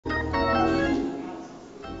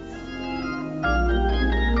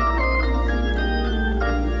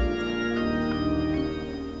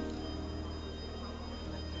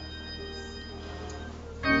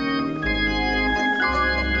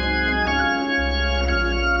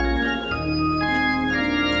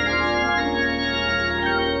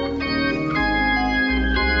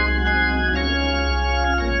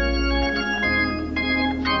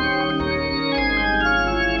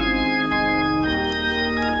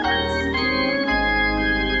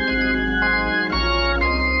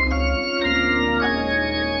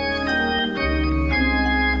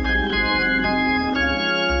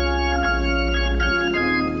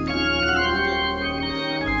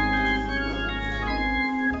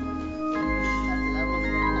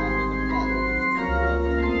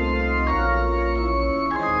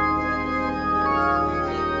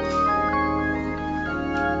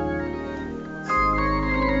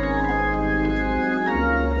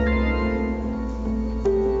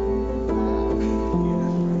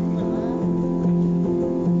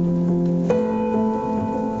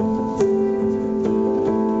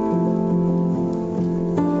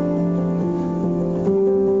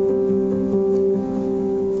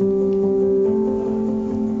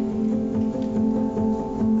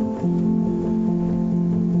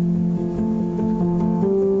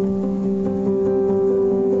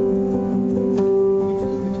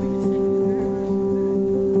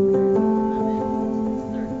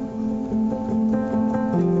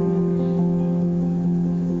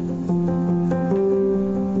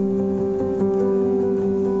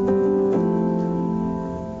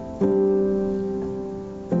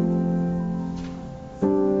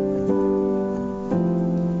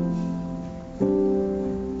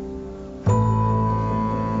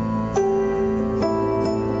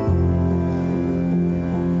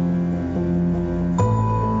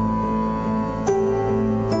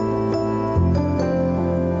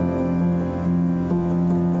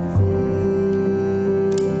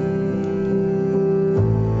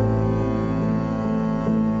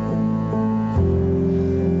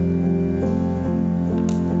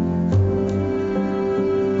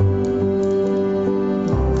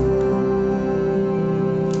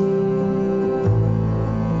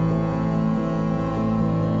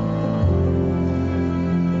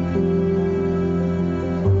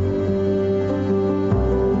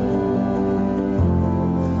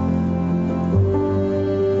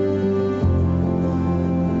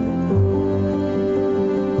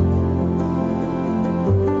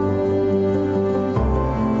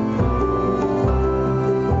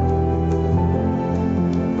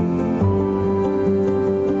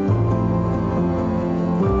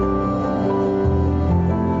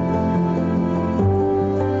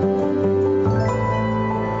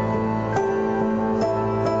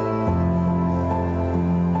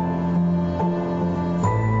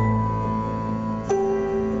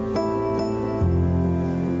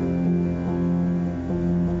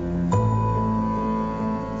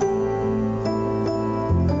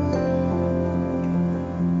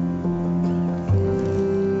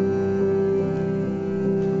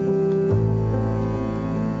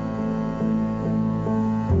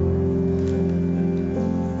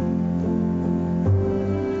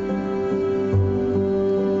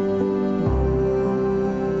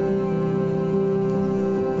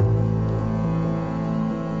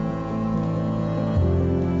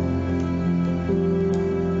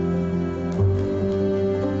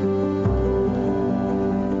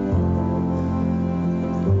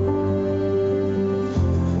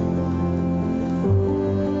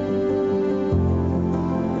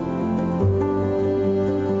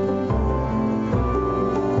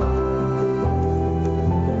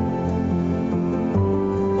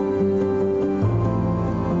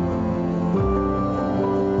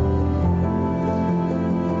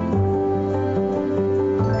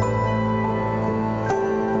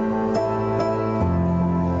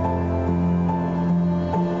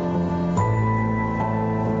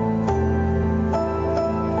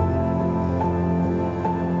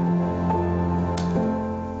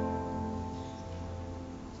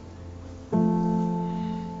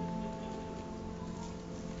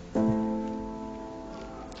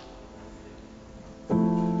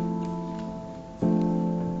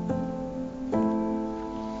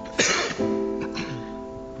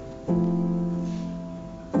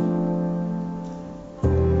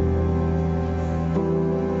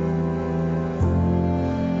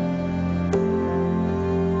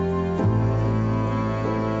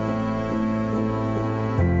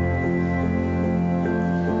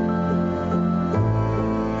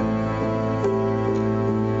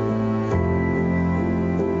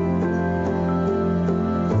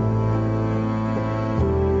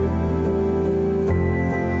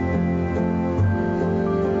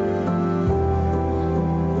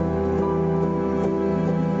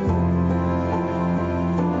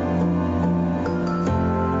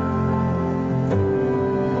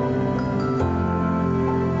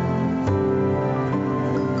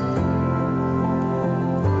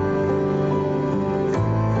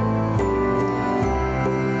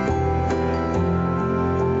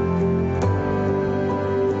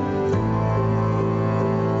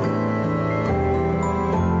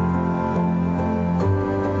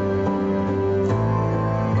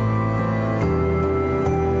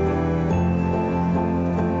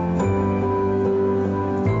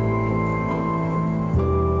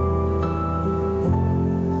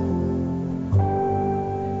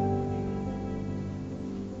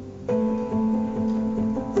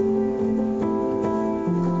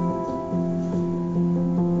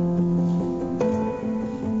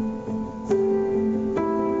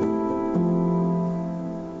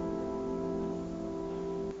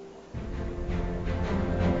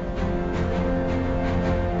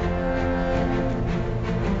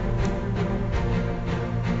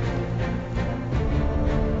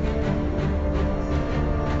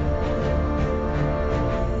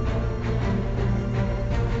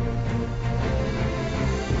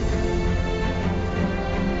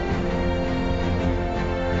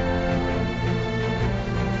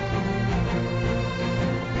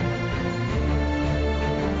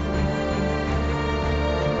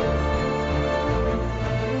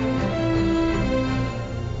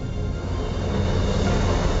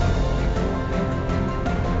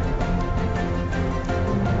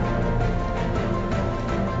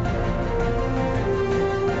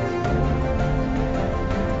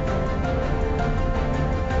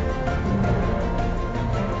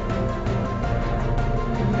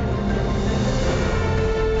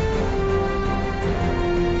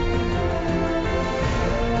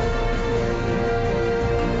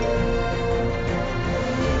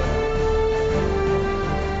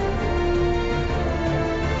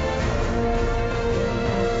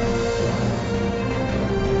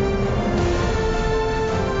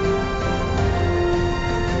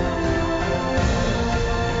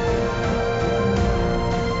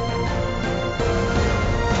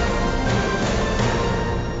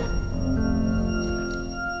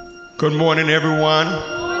Good morning, everyone.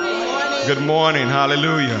 Good morning.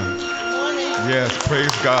 Hallelujah. Yes,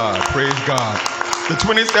 praise God. Praise God. The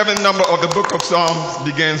 27th number of the book of Psalms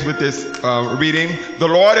begins with this reading. The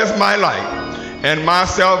Lord is my light and my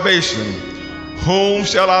salvation. Whom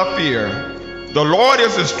shall I fear? The Lord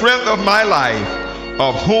is the strength of my life.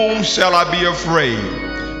 Of whom shall I be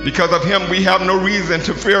afraid? Because of him we have no reason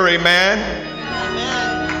to fear, amen.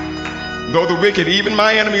 Though the wicked, even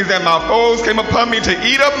my enemies and my foes, came upon me to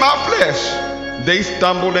eat up my flesh, they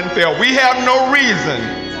stumbled and fell. We have no reason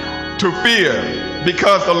to fear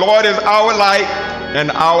because the Lord is our light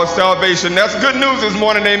and our salvation. That's good news this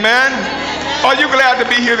morning, amen. Are you glad to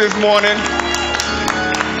be here this morning?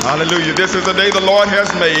 Hallelujah. This is the day the Lord has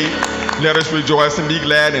made. Let us rejoice and be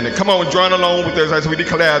glad in it. Come on, join along with us as we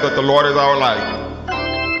declare that the Lord is our light.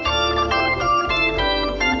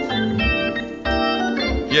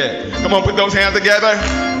 Yeah, come on, put those hands together.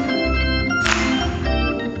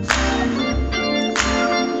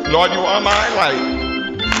 Lord, you are my light.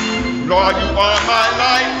 Lord, you are my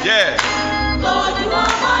light. Yeah. Lord, you are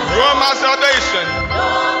my light. You are my salvation.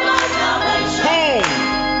 Lord, my salvation. Whom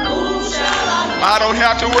shall I don't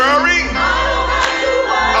have to worry.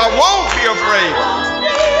 I won't be afraid.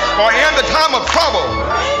 For in the time of trouble.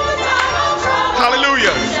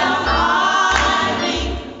 Hallelujah.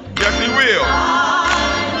 Yes, he will.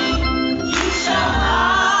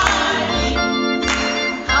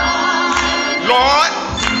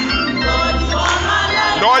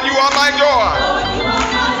 Lord, you are my joy.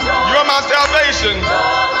 You are my salvation.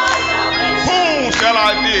 Whom shall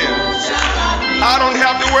I fear? I don't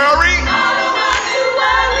have to worry.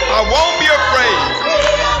 I won't be afraid.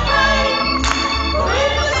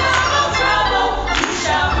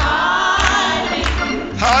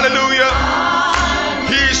 Hallelujah.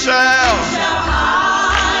 He shall.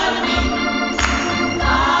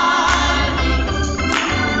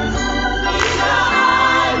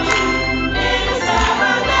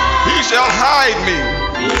 Shall hide me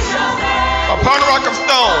upon a rock of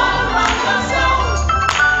stone.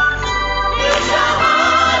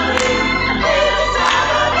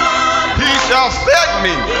 He shall set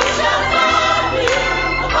me.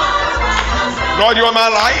 Lord, you are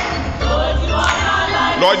my light.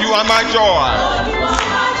 Lord, you are my joy.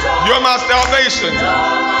 You are my salvation.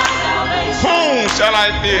 Whom shall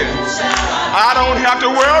I fear? I don't have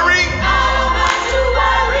to worry.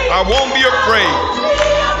 I won't be afraid.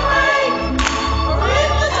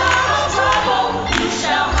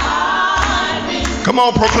 Come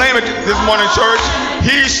on, proclaim it this morning, church.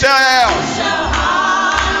 He shall.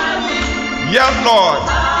 Yes, Lord.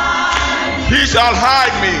 He shall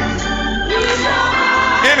hide me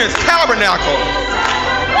in his tabernacle.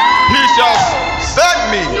 He shall set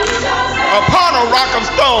me upon a rock of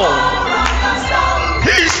stone.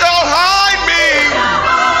 He shall hide me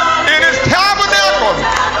in his tabernacle.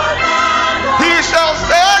 He shall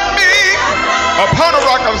set me upon a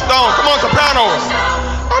rock of stone. Come on, sopranos.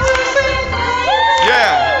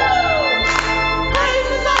 Yeah.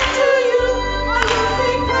 Praises unto you. I will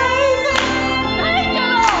sing praises. Thank you,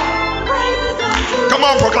 Lord. Praises unto you. Come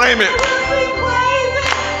on, proclaim it.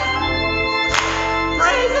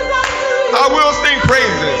 I will sing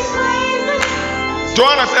praises.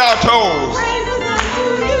 Join us at our toes. Praises unto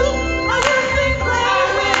you. I will sing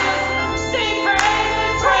praises. Sing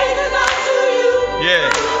praises. Praises unto you.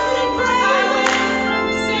 Yeah.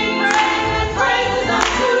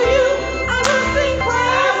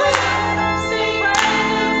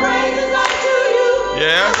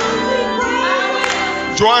 Yeah.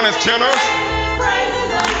 Join us, tenors.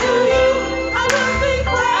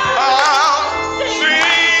 I'll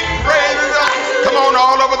sing praises. Come on,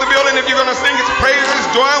 all over the building. If you're going to sing its praises,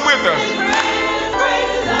 join with us.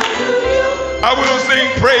 I will sing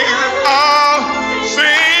praises. I'll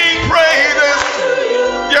sing praises.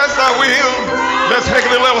 Yes, I will. Let's take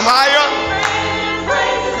it a little higher.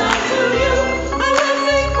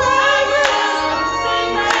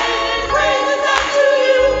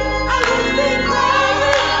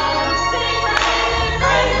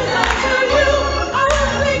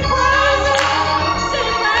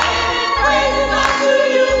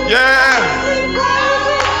 Yeah.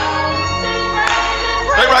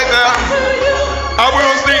 Stay right there. I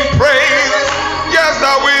will sing praises. Yes,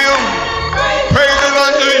 I will. Praises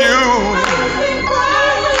unto you.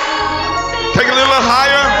 Take it a little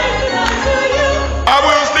higher. I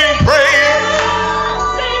will sing praise.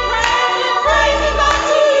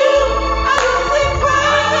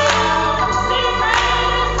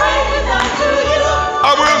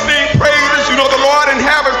 I will sing praises. You know the Lord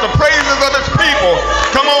inhabits the praises of his people.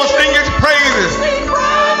 Come on, sing his praises.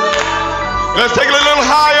 Let's take it a little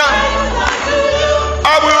higher.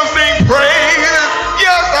 I will sing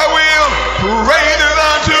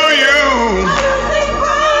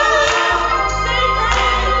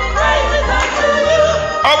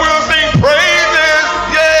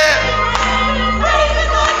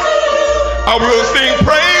I will sing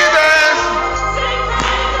praises.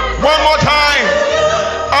 One more time.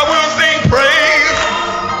 I will sing praise.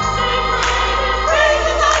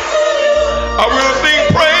 I will sing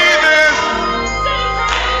praises.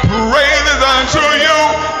 Praises unto you.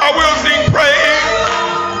 I will sing praise.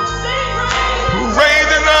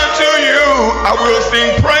 Praises unto you. I will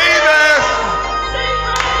sing praises.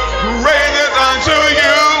 Praises unto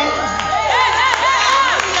you.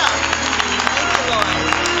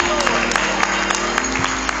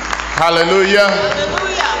 Hallelujah.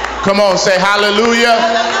 Come on, say hallelujah.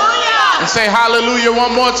 And say hallelujah one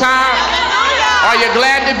more time. Are you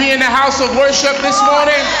glad to be in the house of worship this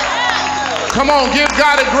morning? Come on, give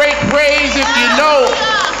God a great praise if you know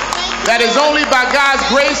that it's only by God's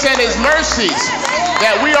grace and his mercies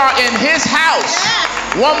that we are in his house.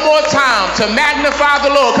 One more time to magnify the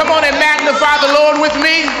Lord. Come on and magnify the Lord with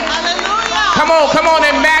me. Come on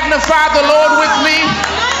and magnify the Lord with me.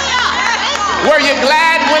 Were you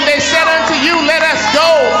glad when they said unto you, let us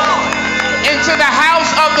go into the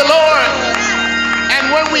house of the Lord?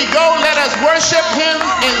 And when we go, let us worship him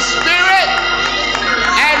in spirit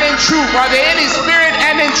and in truth. Are there any spirit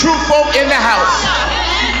and in truth folk in the house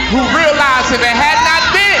who realize if it had not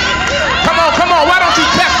been, come on, why don't you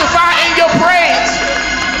testify in your praise?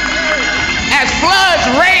 As floods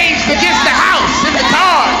raged against the house and the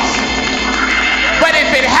cars. But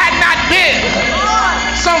if it had not been,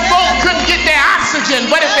 some folks couldn't get their oxygen,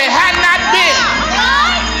 but if it had not been,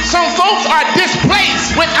 some folks are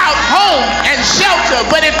displaced without home and shelter,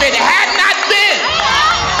 but if it had not been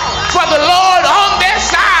for the Lord on their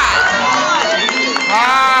side,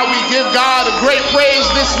 we give God a great praise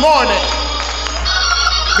this morning,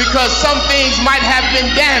 because some things might have been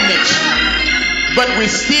damaged, but we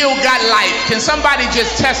still got life. Can somebody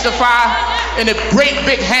just testify in a great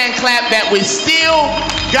big hand clap that we still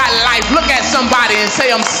got life? Look at somebody and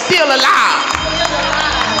say, I'm still alive.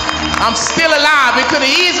 I'm still alive. It could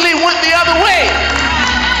have easily went the other way,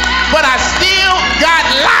 but I still got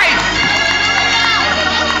life.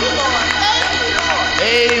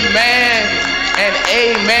 Amen and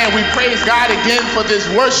amen. We praise God again for this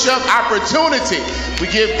worship opportunity. We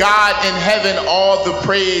give God in heaven all the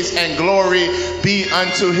praise and glory be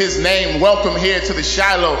unto his name. Welcome here to the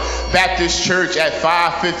Shiloh Baptist Church at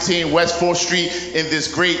 515 West 4th Street in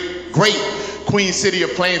this great Queen City of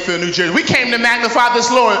Plainfield, New Jersey. We came to magnify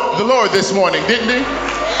the Lord this morning, didn't we?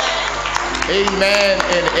 Amen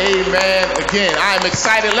and amen again. I am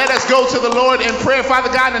excited. Let us go to the Lord in prayer. Father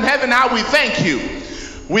God in heaven, how we thank you.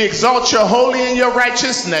 We exalt your holy and your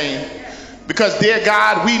righteous name, because, dear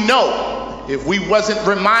God, we know if we wasn't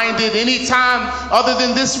reminded any time other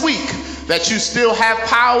than this week that you still have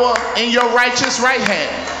power in your righteous right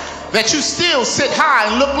hand, that you still sit high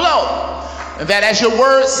and look low, and that, as your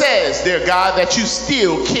word says, dear God, that you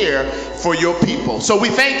still care for your people. So we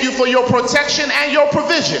thank you for your protection and your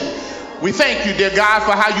provision. We thank you, dear God,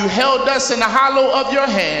 for how you held us in the hollow of your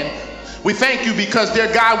hand. We thank you because,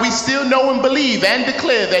 dear God, we still know and believe and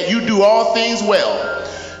declare that you do all things well.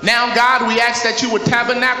 Now, God, we ask that you would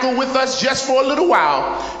tabernacle with us just for a little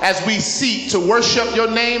while as we seek to worship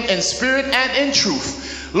your name in spirit and in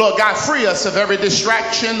truth. Lord God, free us of every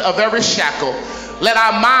distraction, of every shackle. Let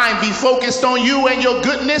our mind be focused on you and your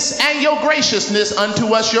goodness and your graciousness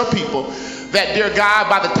unto us, your people. That, dear God,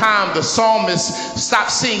 by the time the psalmist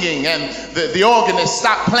stops singing and the organist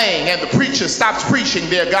stops playing and the preacher stops preaching,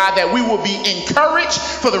 dear God, that we will be encouraged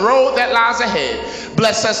for the road that lies ahead.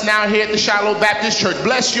 Bless us now here at the Shiloh Baptist Church.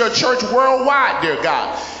 Bless your church worldwide, dear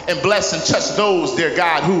God. And bless and touch those, dear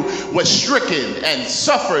God, who was stricken and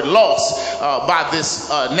suffered loss by this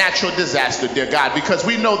natural disaster, dear God, because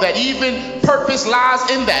we know that even purpose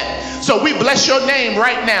lies in that. So we bless your name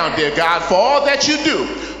right now, dear God, for all that you do,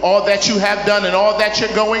 all that you have done, and all that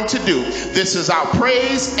you're going to do. This is our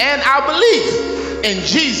praise and our belief. In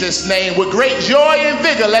Jesus' name, with great joy and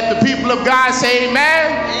vigor, let the people of God say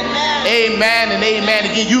amen. Amen. Amen and amen.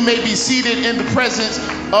 Again, you may be seated in the presence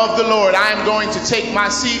of the Lord. I am going to take my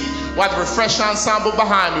seat while the Refresh Ensemble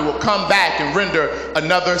behind me will come back and render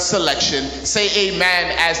another selection. Say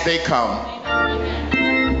amen as they come.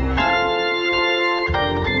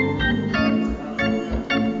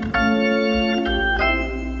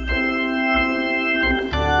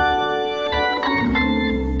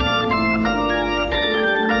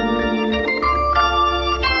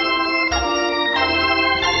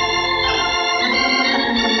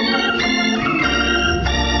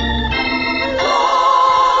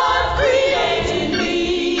 Create in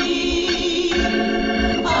me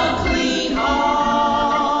a clean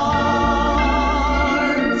heart.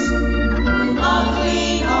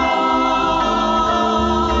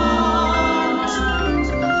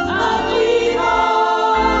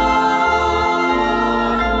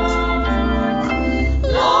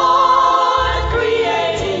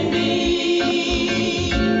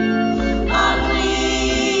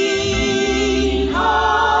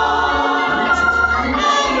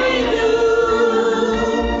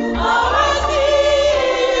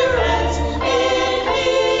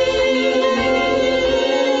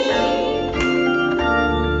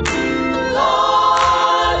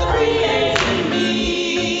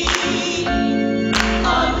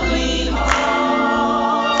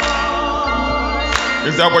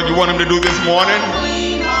 Is that what you want him to do this morning?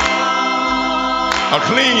 A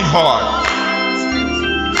clean heart.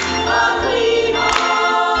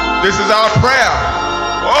 This is our prayer.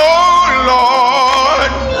 Oh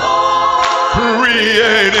Lord,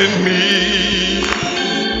 create in me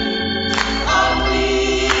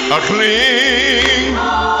a clean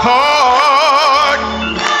heart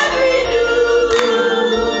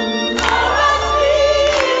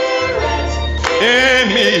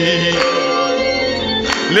and renew in me.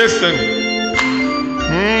 Listen.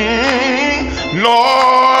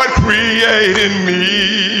 Lord, create in me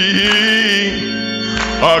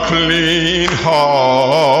a clean heart.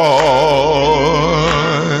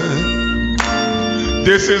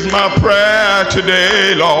 This is my prayer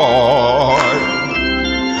today, Lord.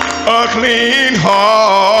 A clean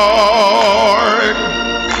heart.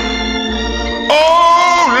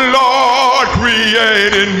 Oh Lord,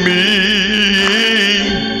 create in me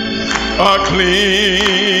a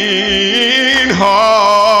clean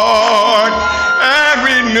heart and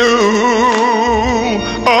renew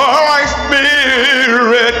a right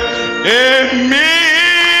spirit in me.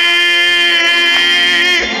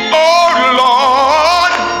 Oh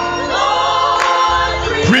Lord,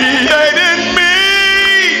 create in me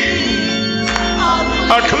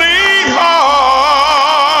a clean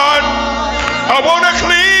heart. I want a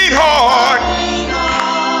clean heart.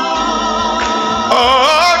 A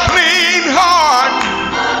clean heart.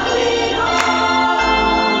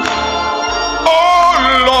 Oh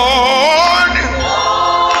Lord,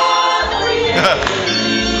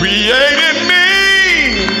 create in me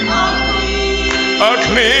a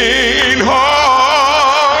clean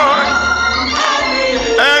heart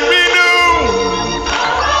and renew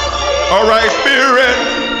a right spirit.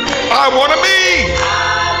 I want to be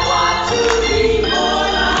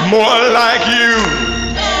more like you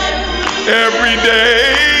every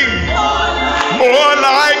day, more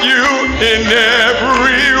like you in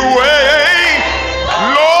every way.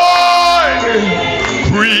 Lord,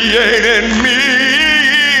 create in me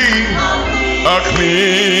a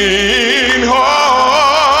clean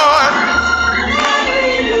heart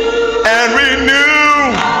and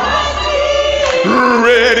renew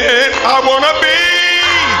it. I want to be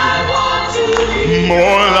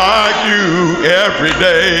more like you every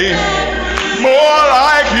day, more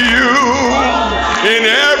like you in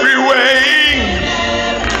every way.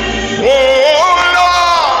 Oh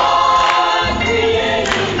Lord,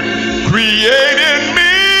 create in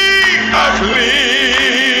me a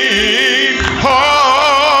clean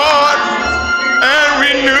heart and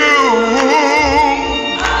renew.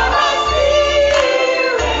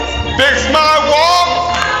 Fix my walk,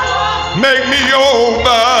 make me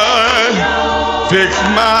over. Fix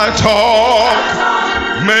my talk,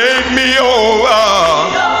 make me over.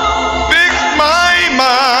 Fix my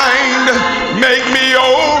mind, make me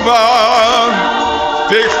over.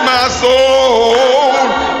 Fix my soul,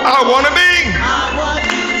 I want to be.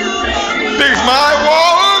 Fix my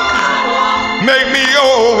walk, make me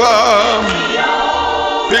over.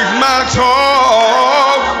 Fix my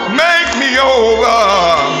talk, make me over.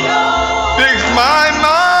 Fix my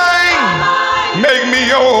mind, make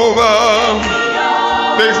me over.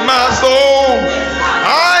 Fix my soul.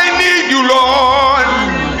 I need you, Lord.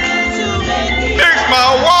 Fix my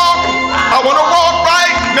walk. I want to walk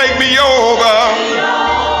right. Make me over.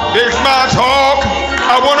 Fix my talk.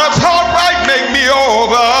 I want to talk right. Make me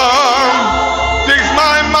over. Fix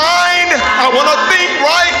my mind. I want to think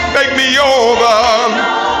right. Make me over.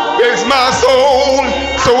 Fix my soul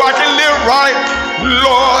so I can live right,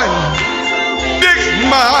 Lord. Fix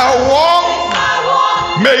my walk.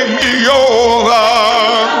 Make me over.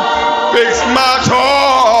 Fix my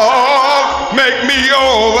talk. Make me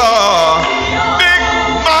over. Fix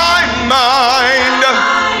my mind.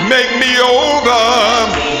 Make me over.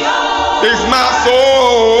 Fix my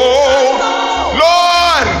soul.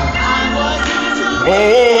 Lord.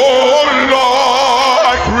 Oh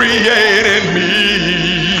Lord, create in me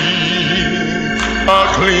a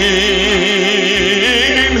clean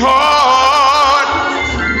heart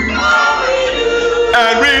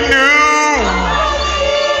and renew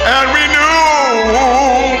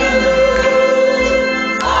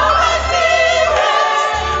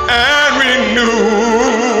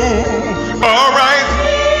all right.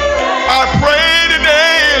 I pray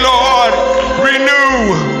today, Lord,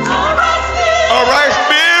 renew a right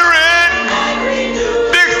spirit.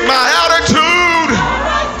 Fix my attitude.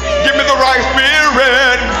 Give me the right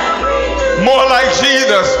spirit. More like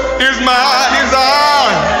Jesus is my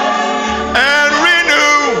desire. And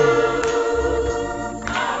renew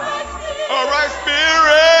a right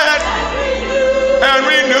spirit. And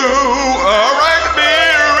renew a right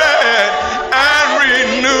spirit. And renew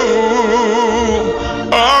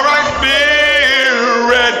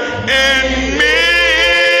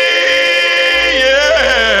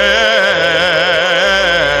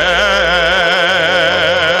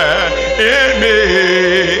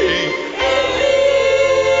me.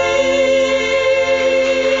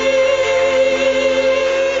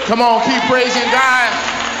 Come on, keep praising God.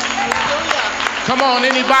 Come on,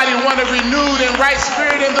 anybody want a renewed and right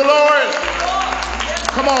spirit in the Lord?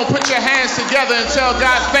 Come on, put your hands together and tell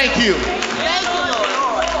God thank you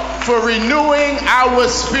for renewing our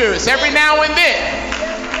spirits. Every now and then,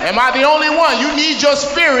 am I the only one? You need your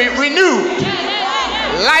spirit renewed.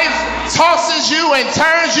 Life tosses you and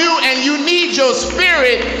turns you, and you need your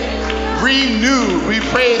spirit renewed. We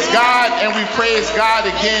praise God, and we praise God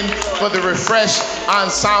again for the refreshed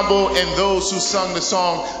ensemble and those who sung the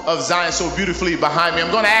song of Zion so beautifully behind me.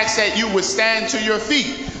 I'm going to ask that you would stand to your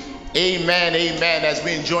feet. Amen, amen, as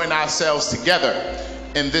we join ourselves together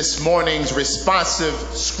in this morning's responsive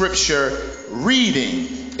scripture reading.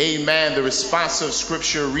 Amen. The responsive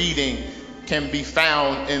scripture reading can be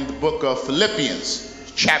found in the book of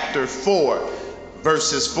Philippians, chapter 4,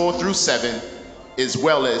 verses 4 through 7, as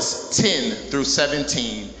well as 10 through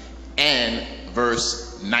 17 and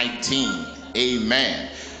verse 19. Amen.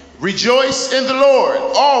 Rejoice in the Lord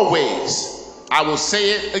always. I will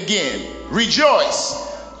say it again. Rejoice.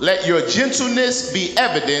 Let your gentleness be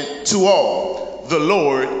evident to all. The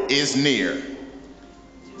Lord is near.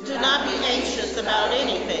 Do not be anxious about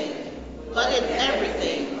anything, but in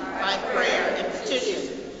everything, by prayer and petition,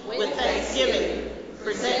 with thanksgiving,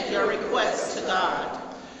 present your requests to God.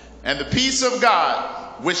 And the peace of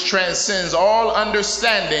God, which transcends all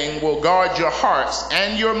understanding, will guard your hearts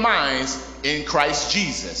and your minds in Christ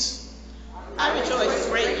Jesus. I rejoice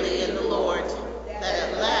greatly in the Lord that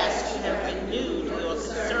at last you have renewed your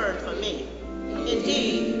concern for me.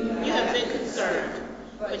 Indeed, you have been concerned,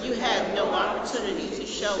 but you had no opportunity to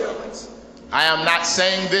show it. I am not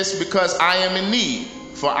saying this because I am in need,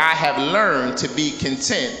 for I have learned to be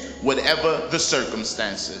content whatever the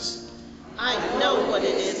circumstances. I know what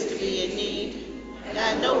it is to be in need, and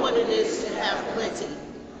I know what it is to have plenty.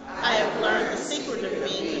 I have learned the secret of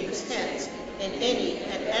being content in any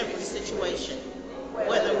and every situation,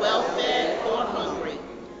 whether well-fed or hungry,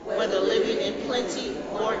 whether living in plenty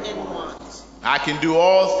or in want. I can do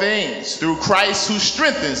all things through Christ who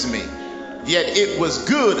strengthens me. Yet it was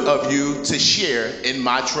good of you to share in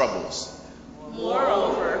my troubles.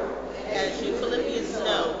 Moreover, as you Philippians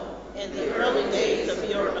know, in the early days of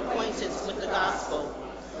your acquaintance with the gospel,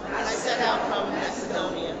 I set out from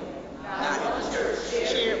Macedonia. Not all the church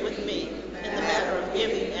shared with me in the matter of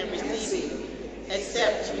giving and receiving,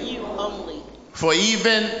 except you only. For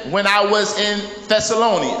even when I was in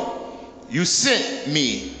Thessalonica, you sent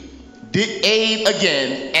me, did aid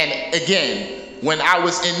again and again when I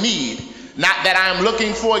was in need. Not that I am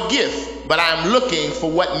looking for a gift, but I am looking for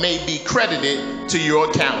what may be credited to your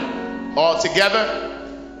account. Altogether,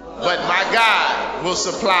 but my God will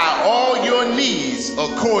supply all your needs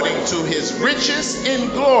according to his riches in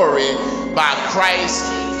glory by Christ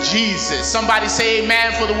Jesus. Somebody say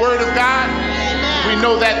amen for the word of God. Amen. We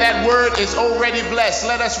know that that word is already blessed.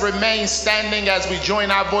 Let us remain standing as we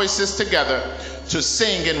join our voices together to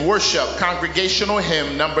sing and worship congregational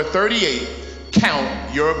hymn number 38,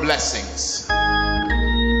 Count Your Blessings.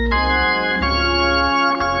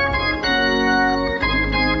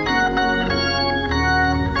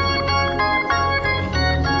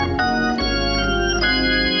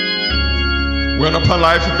 When upon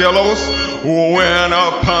life's billows, when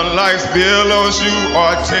upon life's billows you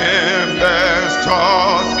are tempest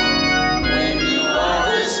tossed, When you are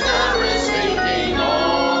discouraged, thinking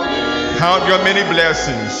all is count your many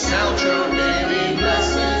blessings, count your many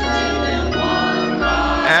blessings, and one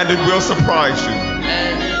by and it will surprise you.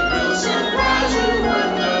 and it will surprise you what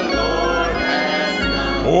the Lord has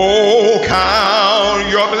done. Oh, count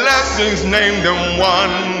your blessings, name them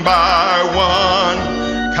one by one.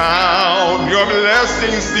 Count your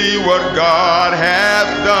blessings, see what God has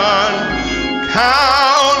done.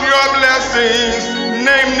 Count your blessings,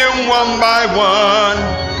 name them one by one.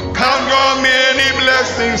 Count your many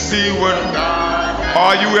blessings, see what God has.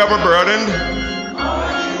 Are you ever burdened?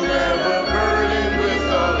 Are you ever burdened with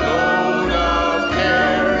a load of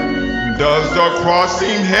care? Does the cross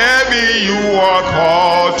seem heavy you are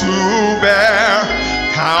called to bear?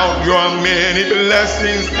 Count your many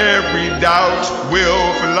blessings, every doubt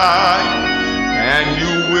will fly, and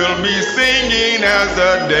you will be singing as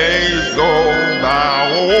the days go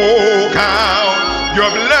by. Oh, count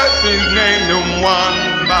your blessings, name them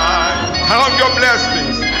one by. Count your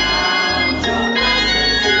blessings.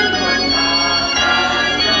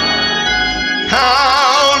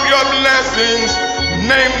 Count your blessings,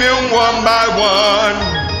 name them one by one.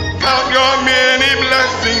 Count your many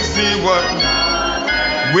blessings, see what.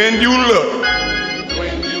 When you look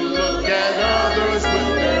When you look at others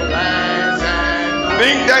with their lands and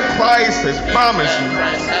that Christ has promised you.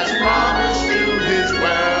 Christ has promised you his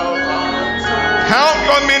welcome. Count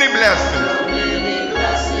your many blessings.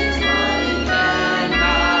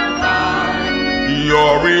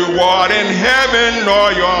 Your reward in heaven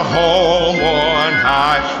or your home on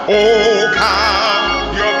high. Oh,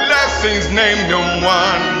 count your blessings, name them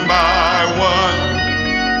one by one.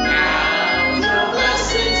 Count your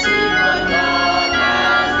blessings, see what God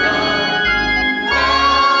has done.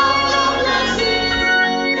 Count your blessings,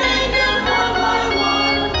 name them one by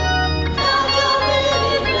one. Count your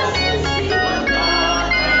many blessings, see what God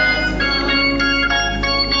has done.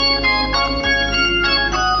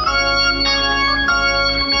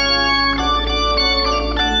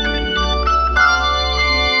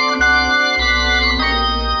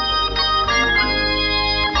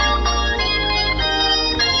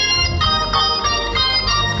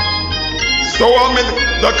 So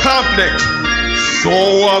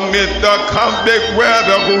amid the conflict,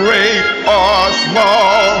 whether great or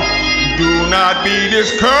small, do not be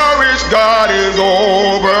discouraged, God is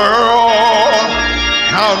over all.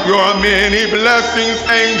 Count your many blessings,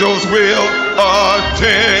 angels will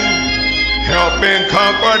attend, help and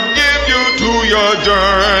comfort give you to your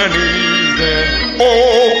journeys. And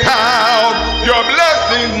oh, count your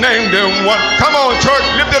blessings, name them one. Come on, church,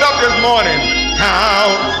 lift it up this morning.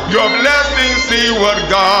 Count your blessings, see what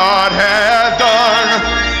God has done.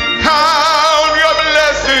 Count your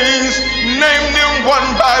blessings, name them one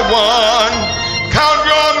by one. Count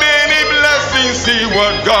your many blessings, see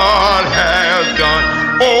what God has done.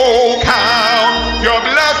 Oh, count your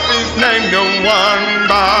blessings, name them one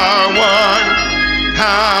by one.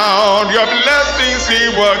 Count your blessings, see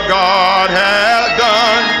what God has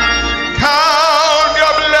done. Count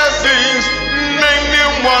your blessings, name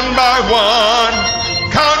them one by one.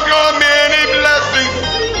 Count your many blessings.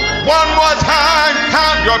 One more time.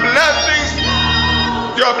 Count your blessings.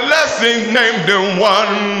 Your blessings, name them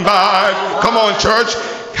one by. Come on, church.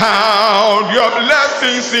 Count your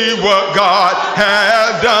blessings. See what God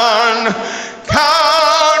has done.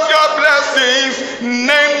 Count your blessings.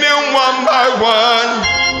 Name them one by one.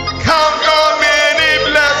 Count your many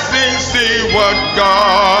blessings. See what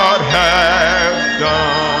God has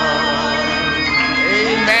done.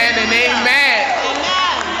 Amen and amen.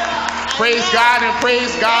 Praise God and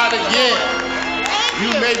praise God again.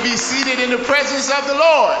 You may be seated in the presence of the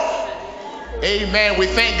Lord. Amen. We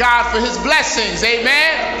thank God for his blessings.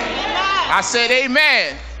 Amen. I said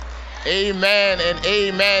amen. Amen and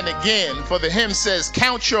amen again. For the hymn says,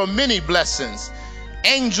 count your many blessings.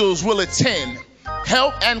 Angels will attend,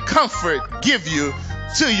 help and comfort give you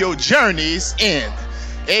to your journey's end.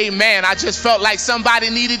 Amen. I just felt like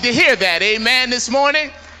somebody needed to hear that. Amen. This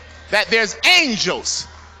morning, that there's angels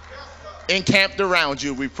encamped around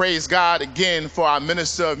you. We praise God again for our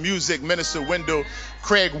minister of music, Minister Wendell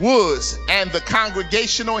Craig Woods, and the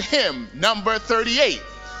congregational hymn number 38,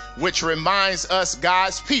 which reminds us,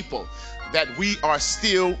 God's people, that we are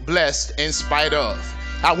still blessed in spite of.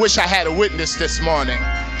 I wish I had a witness this morning.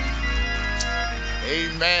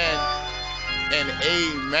 Amen and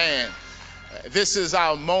amen. This is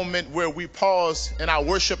our moment where we pause in our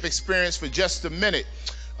worship experience for just a minute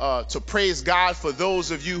to praise God for those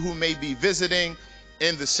of you who may be visiting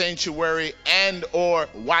in the sanctuary and or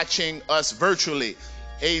watching us virtually.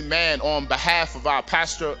 Amen. On behalf of our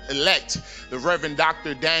pastor-elect, the Reverend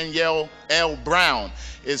Dr. Danielle L. Brown,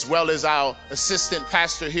 as well as our assistant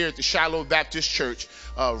pastor here at the Shiloh Baptist Church,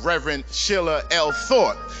 Reverend Sheila L.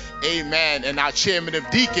 Thorpe. Amen. And our chairman of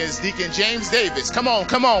deacons, Deacon James Davis. Come on,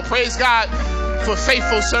 come on. Praise God for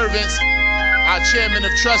faithful servants. Our chairman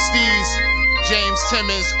of trustees, James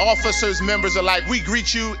Timmons, officers, members alike, we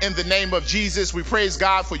greet you in the name of Jesus. We praise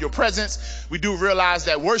God for your presence. We do realize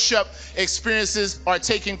that worship experiences are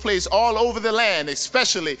taking place all over the land,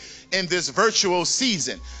 especially in this virtual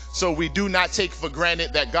season. So we do not take for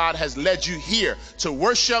granted that God has led you here to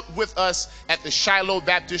worship with us at the Shiloh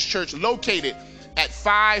Baptist Church, located at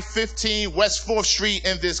 515 West 4th Street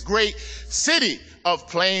in this great city of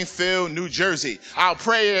Plainfield, New Jersey. Our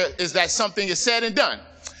prayer is that something is said and done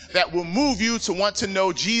that will move you to want to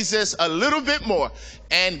know Jesus a little bit more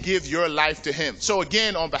and give your life to him. So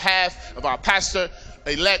again, on behalf of our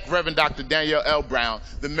pastor-elect, Reverend Dr. Danielle L. Brown,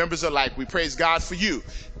 the members alike, we praise God for you,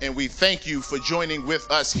 and we thank you for joining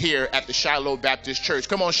with us here at the Shiloh Baptist Church.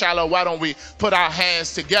 Come on, Shiloh, why don't we put our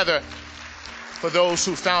hands together for those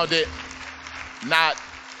who found it not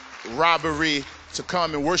robbery to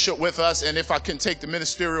come and worship with us. And if I can take the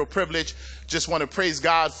ministerial privilege, just want to praise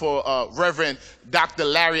God for Reverend Dr.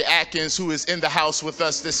 Larry Atkins, who is in the house with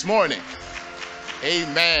us this morning.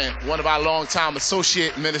 Amen. One of our longtime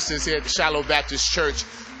associate ministers here at the Shiloh Baptist Church,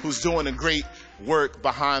 who's doing a great work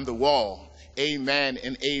behind the wall. Amen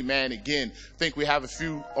and amen again. I think we have a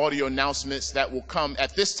few audio announcements that will come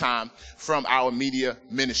at this time from our media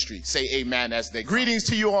ministry. Say amen as they come. Greetings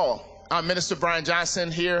to you all. I'm Minister Brian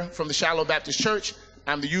Johnson here from the Shiloh Baptist Church.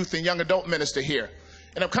 I'm the youth and young adult minister here.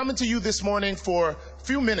 And I'm coming to you this morning for a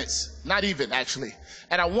few minutes, not even actually.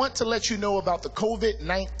 And I want to let you know about the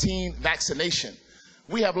COVID-19 vaccination.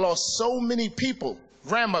 We have lost so many people,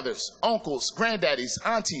 grandmothers, uncles, granddaddies,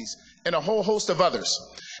 aunties, and a whole host of others.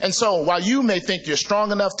 And so while you may think you're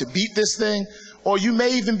strong enough to beat this thing, or you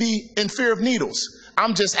may even be in fear of needles,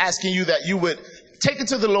 I'm just asking you that you would take it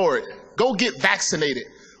to the Lord. Go get vaccinated.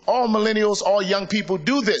 All millennials, all young people,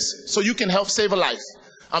 do this so you can help save a life.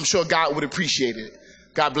 I'm sure God would appreciate it.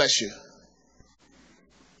 God bless you.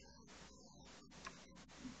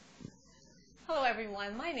 Hello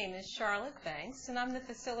everyone, my name is Charlotte Banks and I'm the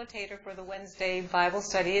facilitator for the Wednesday Bible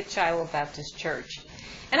study at Shiloh Baptist Church.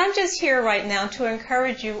 And I'm just here right now to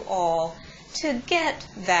encourage you all to get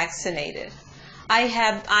vaccinated. I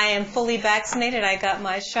am fully vaccinated. I got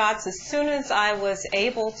my shots as soon as I was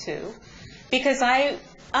able to because I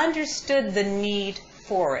understood the need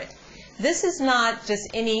for it. This is not just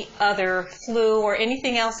any other flu or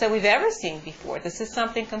anything else that we've ever seen before. This is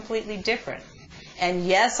something completely different. And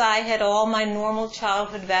yes, I had all my normal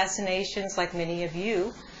childhood vaccinations like many of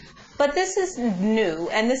you, but this is new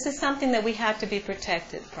and this is something that we have to be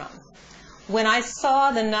protected from. When I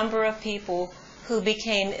saw the number of people who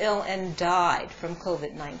became ill and died from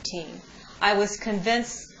COVID-19, I was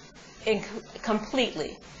convinced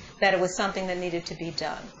completely that it was something that needed to be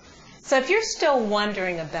done. So if you're still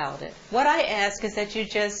wondering about it, what I ask is that you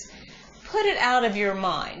just put it out of your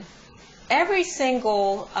mind. Every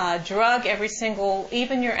single drug,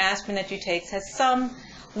 even your aspirin that you take has some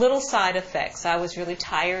little side effects. I was really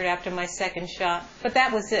tired after my second shot, but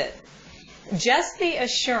that was it. Just the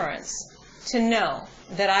assurance to know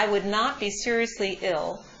that I would not be seriously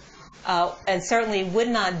ill and certainly would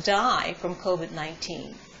not die from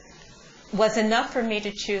COVID-19 was enough for me to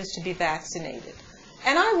choose to be vaccinated.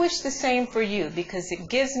 And I wish the same for you because it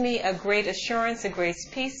gives me a great assurance, a great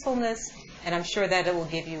peacefulness, and I'm sure that it will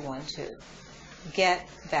give you one too. Get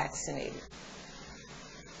vaccinated.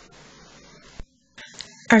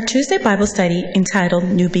 Our Tuesday Bible study entitled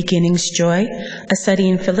New Beginnings Joy, a study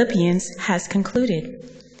in Philippians, has concluded.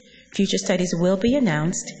 Future studies will be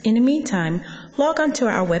announced. In the meantime, log on to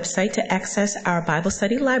our website to access our Bible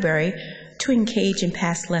study library to engage in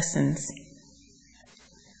past lessons.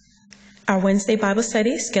 Our Wednesday Bible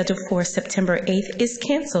study, scheduled for September 8th, is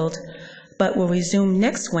canceled, but will resume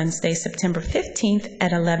next Wednesday, September 15th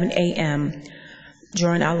at 11 a.m.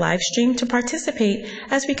 Join our live stream to participate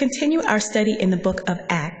as we continue our study in the book of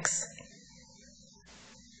Acts.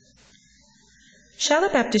 Shiloh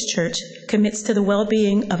Baptist Church commits to the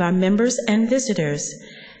well-being of our members and visitors.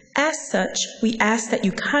 As such, we ask that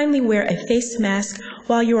you kindly wear a face mask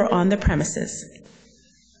while you are on the premises.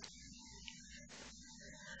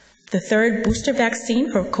 The third booster vaccine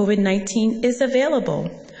for COVID-19 is available.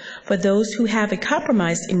 For those who have a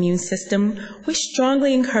compromised immune system, we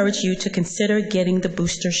strongly encourage you to consider getting the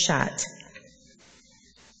booster shot.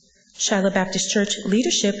 Shiloh Baptist Church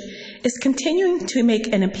leadership is continuing to make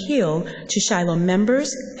an appeal to Shiloh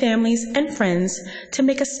members, families, and friends to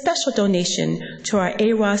make a special donation to our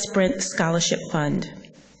A. Ross Brent Scholarship Fund.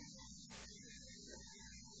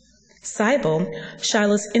 SIBLE,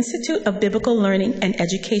 Shiloh's Institute of Biblical Learning and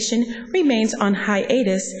Education, remains on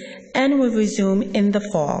hiatus and will resume in the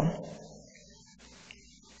fall.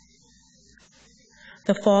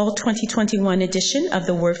 The fall 2021 edition of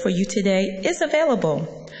The Word for You Today is available.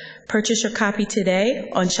 Purchase your copy today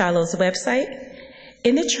on Shiloh's website,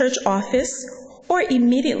 in the church office, or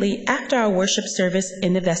immediately after our worship service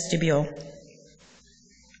in the vestibule.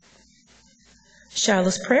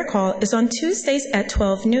 Shiloh's prayer call is on Tuesdays at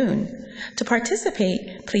 12 noon. To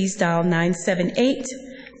participate, please dial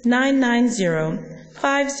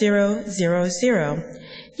 978-990-5000.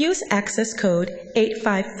 Use access code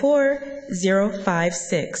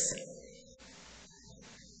 854056.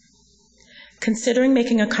 Considering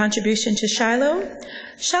making a contribution to Shiloh?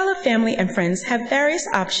 Shiloh family and friends have various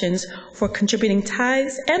options for contributing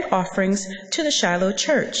tithes and offerings to the Shiloh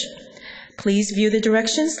Church. Please view the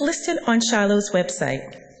directions listed on Shiloh's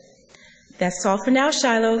website. That's all for now,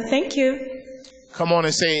 Shiloh. Thank you. Come on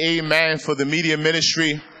and say amen for the media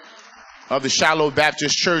ministry of the Shiloh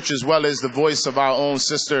Baptist Church, as well as the voice of our own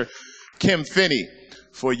sister, Kim Finney.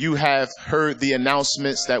 For you have heard the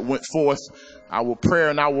announcements that went forth. Our prayer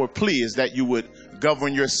and our plea is that you would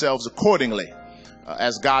govern yourselves accordingly,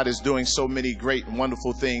 as God is doing so many great and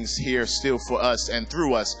wonderful things here still for us and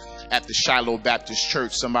through us at the Shiloh Baptist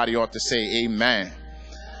Church. Somebody ought to say amen.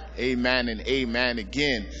 Amen and amen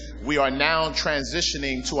again. We are now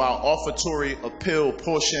transitioning to our offertory appeal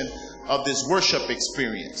portion of this worship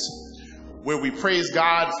experience, where we praise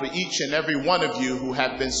God for each and every one of you who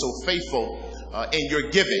have been so faithful in your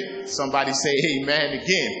giving. Somebody say amen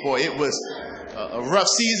again. Boy, it was a rough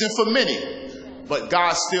season for many, but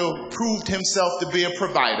God still proved himself to be a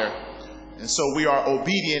provider. And so we are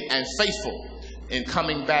obedient and faithful in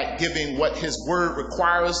coming back, giving what his word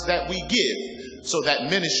requires that we give, so that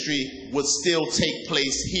ministry would still take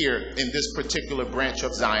place here in this particular branch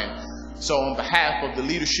of Zion. So on behalf of the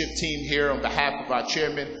leadership team here, on behalf of our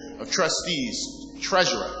chairman of trustees,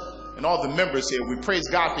 treasurer, and all the members here, we praise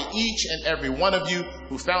God for each and every one of you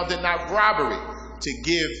who found it not robbery to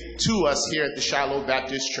give to us here at the Shiloh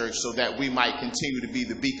Baptist Church, so that we might continue to be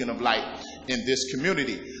the beacon of light in this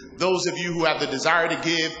community. Those of you who have the desire to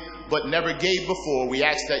give but never gave before, we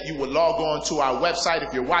ask that you would log on to our website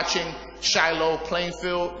if you're watching,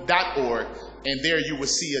 shilohplainfield.org, and there you will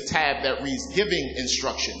see a tab that reads Giving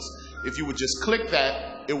Instructions. If you would just click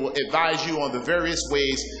that, it will advise you on the various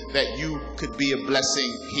ways that you could be a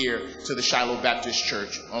blessing here to the Shiloh Baptist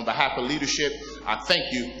Church. On behalf of leadership, I thank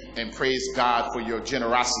you and praise God for your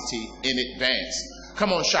generosity in advance.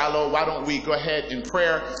 Come on, Shiloh, why don't we go ahead in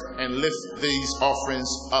prayer and lift these offerings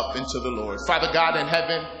up into the Lord. Father God in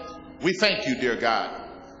heaven, we thank you, dear God.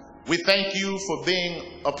 We thank you for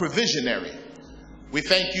being a provisionary. We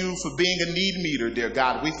thank you for being a need meter, dear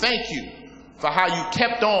God. We thank you for how you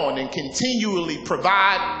kept on and continually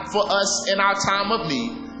provide for us in our time of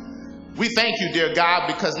need. We thank you, dear God,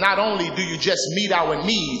 because not only do you just meet our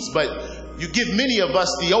needs, but you give many of us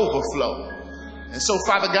the overflow. And so,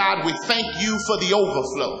 Father God, we thank you for the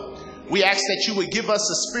overflow. We ask that you would give us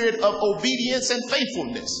a spirit of obedience and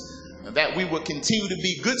faithfulness, and that we would continue to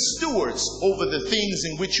be good stewards over the things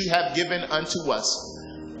in which you have given unto us.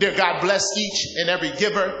 Dear God, bless each and every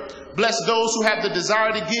giver. Bless those who have the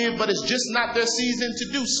desire to give, but it's just not their season to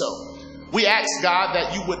do so. We ask, God,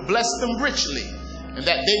 that you would bless them richly, and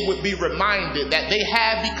that they would be reminded that they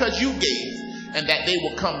have because you gave, and that they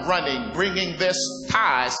will come running, bringing their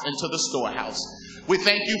tithes into the storehouse. We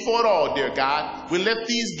thank you for it all, dear God. We lift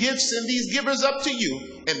these gifts and these givers up to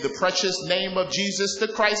you. In the precious name of Jesus the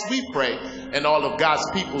Christ we pray. And all of God's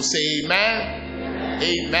people say amen.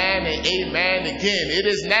 Amen and amen again. It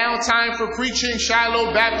is now time for preaching,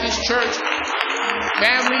 Shiloh Baptist Church.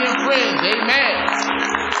 Family and friends, amen.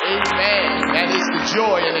 Amen. That is the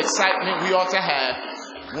joy and excitement we ought to have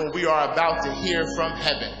when we are about to hear from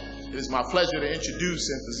heaven. It is my pleasure to introduce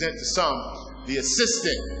and present to some the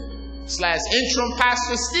assistant/interim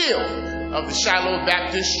pastor still of the Shiloh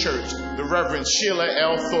Baptist Church. The Reverend Sheila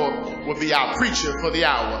L. Thorpe will be our preacher for the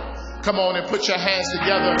hour. Come on and put your hands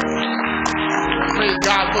together. Praise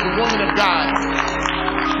God for the woman of God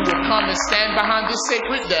who will come and stand behind this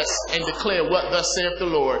sacred desk and declare what thus saith the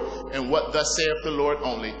Lord and what thus saith the Lord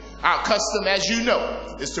only. Our custom, as you know,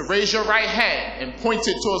 is to raise your right hand and point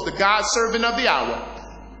it towards the God servant of the hour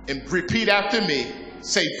and repeat after me.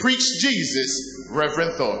 Say, preach Jesus,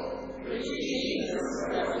 Reverend Thorpe.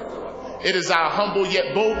 It is our humble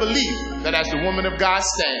yet bold belief that as the woman of God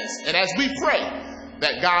stands, and as we pray,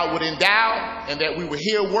 that God would endow and that we would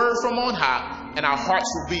hear word from on high, and our hearts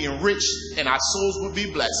will be enriched and our souls will be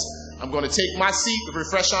blessed. I'm going to take my seat. The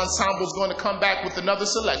Refresh Ensemble is going to come back with another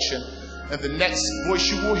selection, and the next voice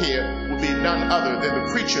you will hear will be none other than the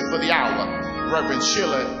preacher for the hour, Reverend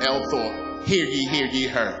Sheila L. Thorpe. Hear ye,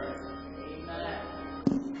 her.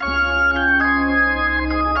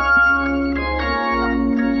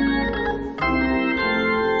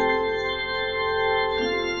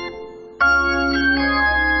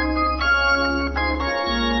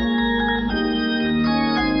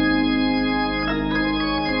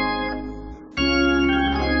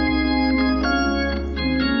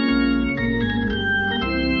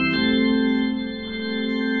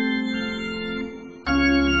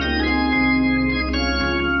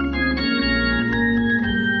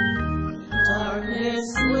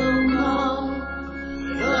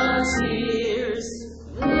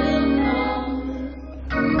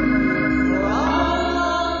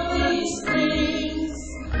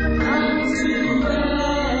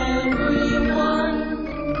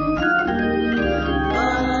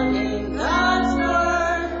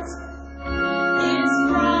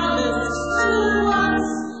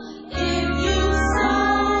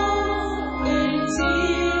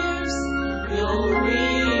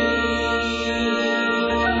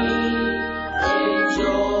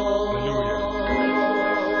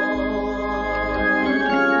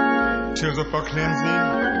 Tears are for cleansing.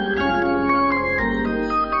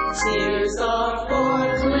 Tears are for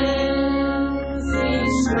cleansing.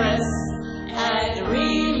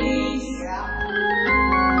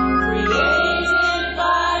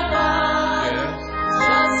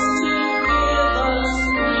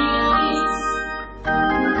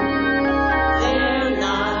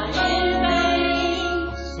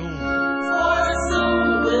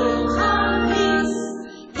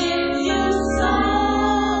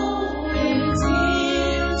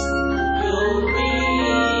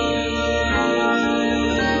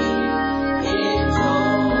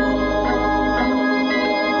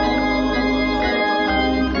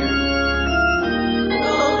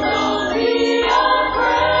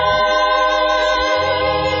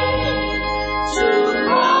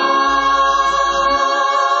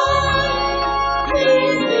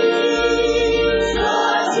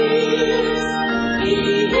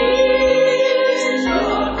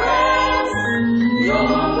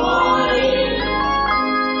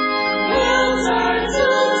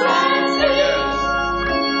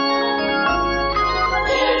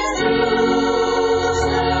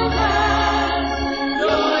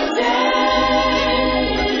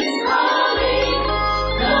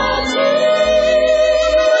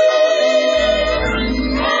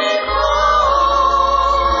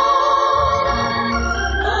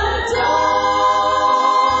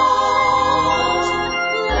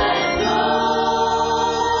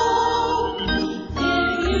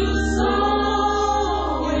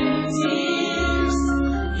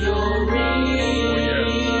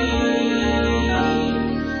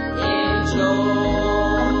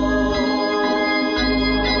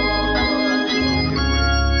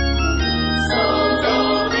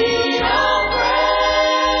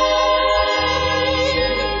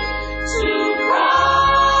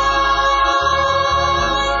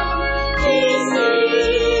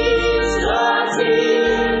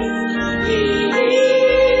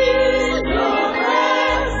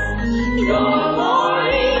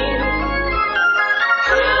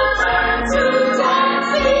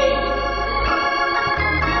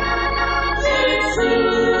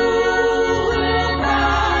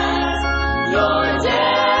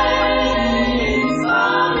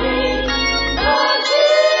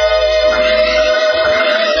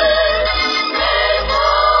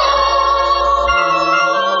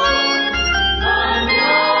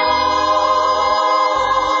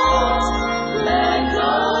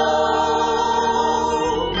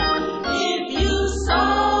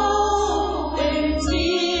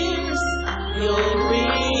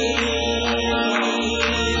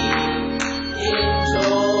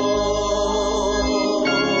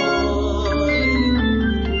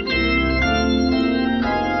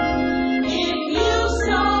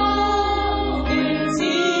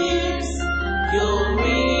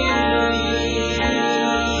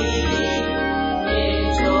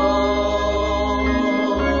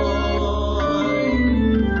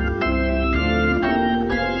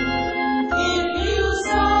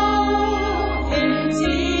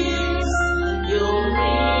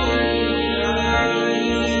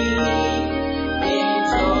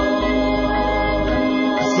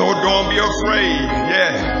 afraid.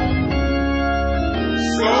 Yeah.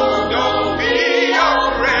 So don't be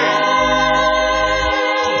afraid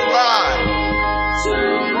to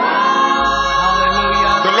cry.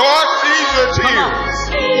 The Lord sees your tears.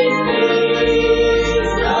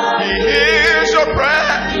 He hears your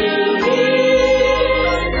prayer.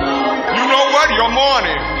 You know what? Your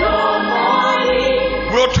mourning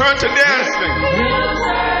will turn to dancing.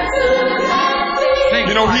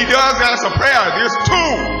 You know, he does answer prayer. There's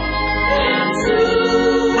two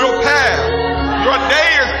will pass. Your day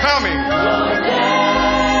is coming.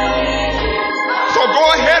 So go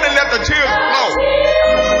ahead and let the tears flow.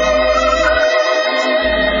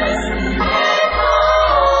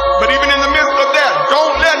 But even in the midst of that,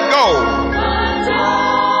 don't let go.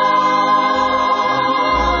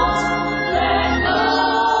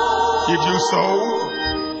 If you sow,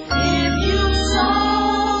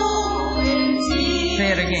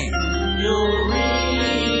 say it again.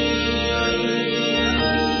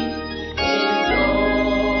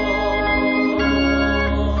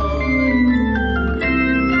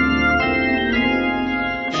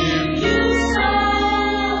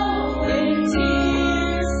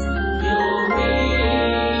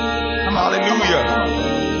 Hallelujah.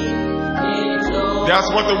 That's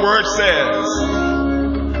what the word says.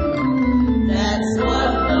 That's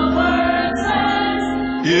what the word says.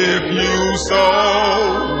 If you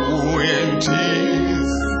sow in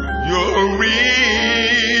tears, you'll reap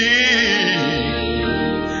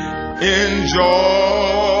in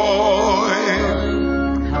joy.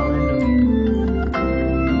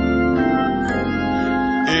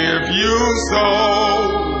 If you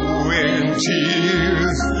sow in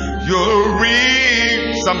tears, you'll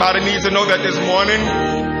reap. Somebody needs to know that this morning.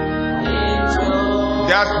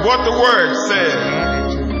 That's what the word says.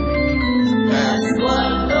 That's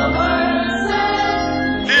what the word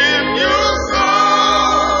says. If you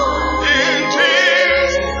sow in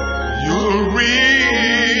tears, you'll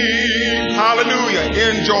reap. Hallelujah.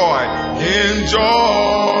 Enjoy.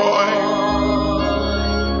 Enjoy.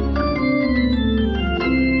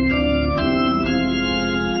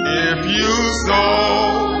 If you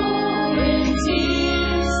sow In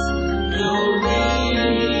tears, you'll reap.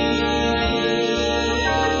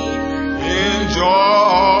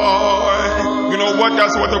 enjoy. You know what?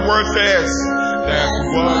 That's what the word says. That's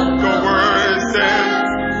what the word says.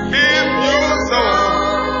 If you sow,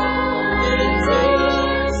 In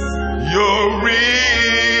tears, you'll reap.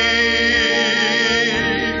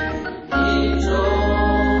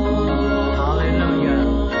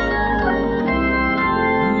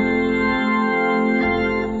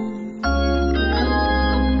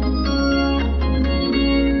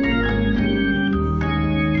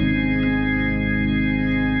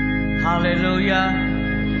 Hallelujah.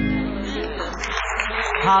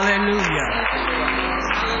 Hallelujah.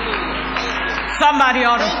 Somebody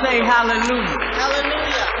ought to say hallelujah.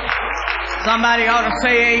 Hallelujah. Somebody ought to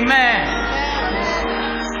say amen.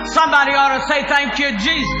 Somebody ought to say thank you,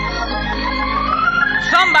 Jesus.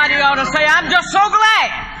 Somebody ought to say, I'm just so glad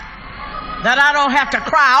that I don't have to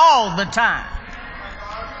cry all the time.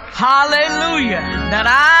 Hallelujah. That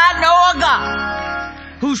I know a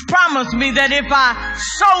God who's promised me that if I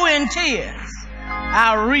sow in tears,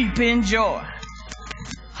 I'll reap in joy.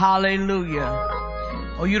 Hallelujah.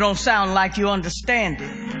 Oh, you don't sound like you understand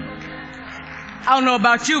it. I don't know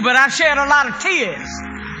about you, but I've shed a lot of tears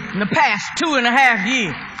in the past 2.5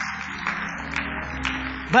 years.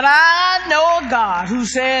 But I know a God who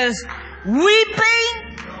says,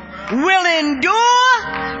 weeping will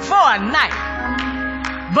endure for a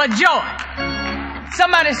night, but joy.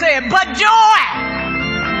 Somebody say, but joy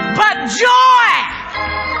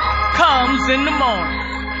comes in the morning.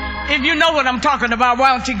 If you know what I'm talking about,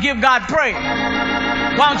 why don't you give God praise?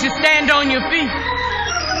 Why don't you stand on your feet?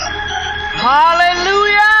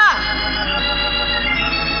 Hallelujah.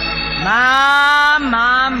 My.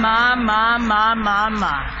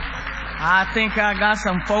 I think I got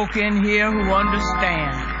some folk in here who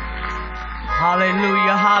understand.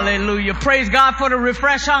 Hallelujah, hallelujah. Praise God for the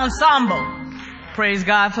Refresh Ensemble. Praise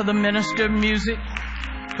God for the minister of music.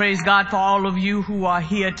 Praise God for all of you who are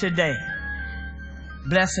here today.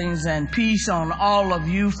 Blessings and peace on all of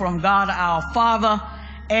you from God our Father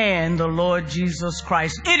and the Lord Jesus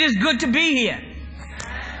Christ. It is good to be here.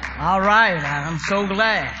 All right, I'm so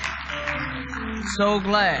glad. So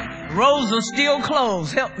glad. Roads are still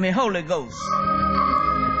closed. Help me, Holy Ghost.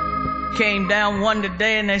 Came down one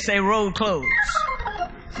today and they say road closed.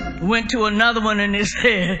 Went to another one and they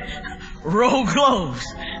said road closed.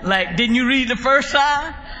 Like, didn't you read the first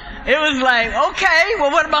time? It was like, okay,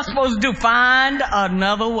 well, what am I supposed to do? Find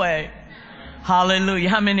another way. Hallelujah.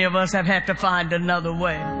 How many of us have had to find another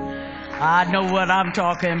way? I know what I'm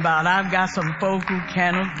talking about. I've got some folk who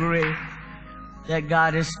can agree that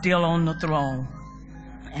God is still on the throne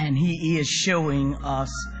and He is showing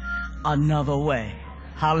us another way.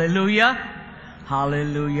 Hallelujah.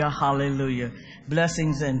 Hallelujah. Hallelujah.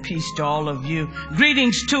 Blessings and peace to all of you.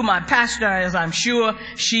 Greetings to my pastor, as I'm sure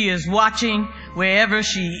she is watching wherever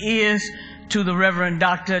she is, to the Reverend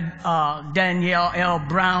Dr. Danielle L.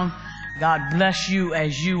 Brown. God bless you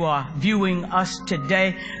as you are viewing us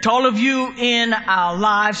today. To all of you in our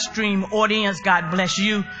live stream audience, God bless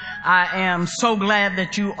you. I am so glad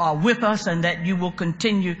that you are with us and that you will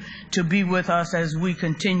continue to be with us as we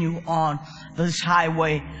continue on this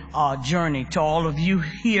highway journey. To all of you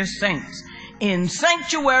here, saints, in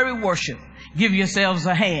sanctuary worship, give yourselves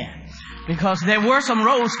a hand, because there were some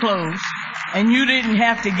roads closed and you didn't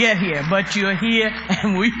have to get here, but you're here,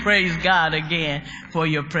 and we praise God again for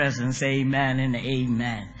your presence. Amen and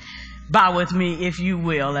amen. Bow with me, if you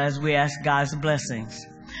will, as we ask God's blessings.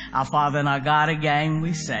 Our Father and our God, again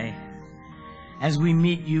we say, as we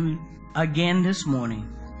meet you again this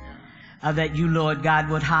morning, that you, Lord God,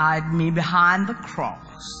 would hide me behind the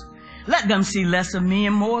cross. Let them see less of me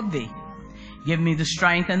and more of thee. Give me the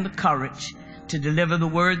strength and the courage to deliver the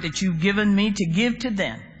word that you've given me to give to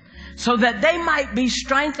them, so that they might be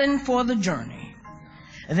strengthened for the journey,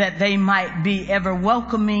 that they might be ever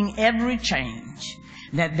welcoming every change,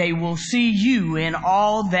 that they will see you in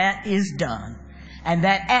all that is done, and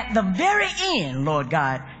that at the very end, Lord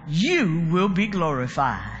God, you will be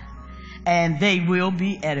glorified and they will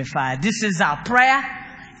be edified. This is our prayer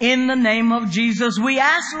in the name of Jesus. We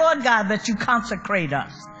ask, Lord God, that you consecrate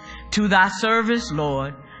us to thy service,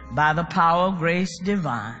 Lord, by the power of grace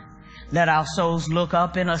divine. Let our souls look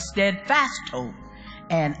up in a steadfast hope,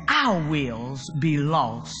 and our wills be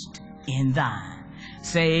lost in thine.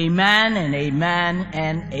 Say amen and amen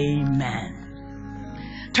and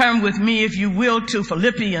amen. Turn with me, if you will, to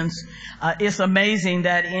Philippians. It's amazing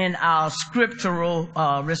that in our scriptural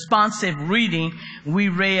responsive reading, we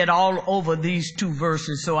read all over these two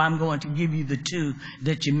verses, so I'm going to give you the two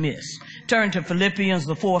that you missed. Turn to Philippians,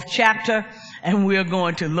 the 4th chapter, and we're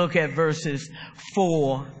going to look at verses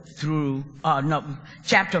 4 through,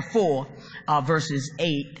 chapter 4, verses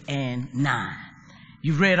 8 and 9.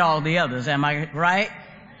 You've read all the others, am I right?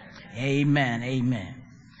 Amen, amen.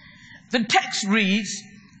 The text reads,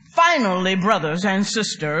 finally, brothers and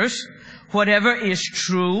sisters, whatever is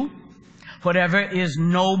true, whatever is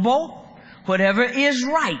noble, whatever is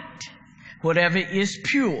right, whatever is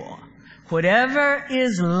pure, whatever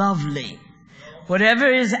is lovely, whatever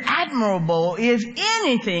is admirable, if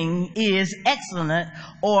anything is excellent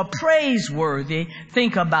or praiseworthy,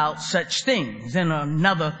 think about such things. In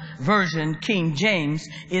another version, King James,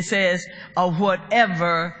 it says,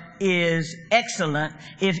 whatever is excellent,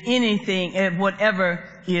 if anything, whatever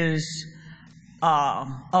is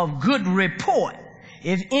of good report,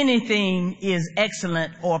 if anything is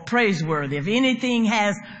excellent or praiseworthy, if anything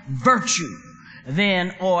has virtue,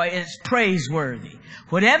 then or it's praiseworthy.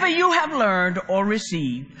 Whatever you have learned or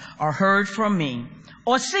received or heard from me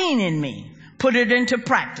or seen in me, put it into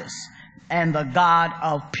practice, and the God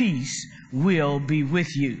of peace will be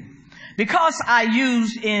with you. Because I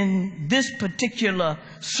used in this particular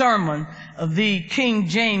sermon the King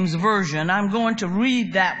James Version, I'm going to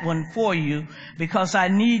read that one for you because I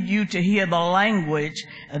need you to hear the language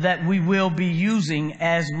that we will be using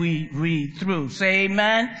as we read through. Say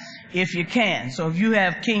amen if you can. So if you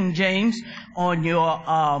have King James on your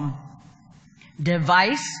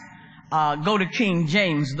device, go to King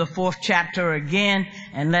James, the 4th chapter again,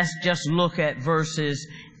 and let's just look at verses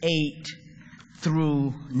 8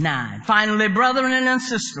 through 9. Finally, brethren and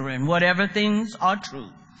sisters, whatever things are true,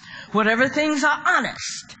 whatever things are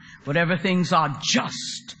honest, whatever things are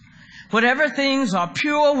just, whatever things are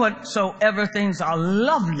pure, whatsoever things are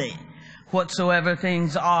lovely, whatsoever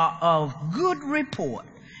things are of good report,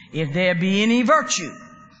 if there be any virtue,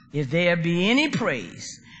 if there be any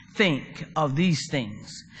praise, think of these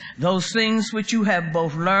things. Those things which you have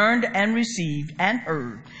both learned and received and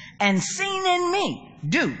heard and seen in me,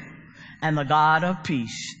 do, and the God of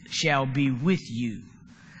peace shall be with you.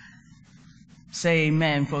 Say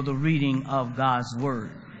amen for the reading of God's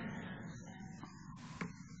word.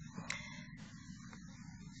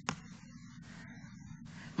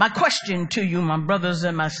 My question to you, my brothers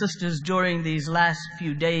and my sisters, during these last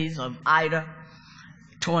few days of Ida,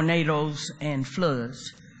 tornadoes, and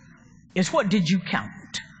floods, is what did you count?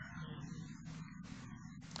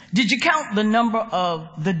 Did you count the number of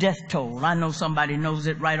the death toll? I know somebody knows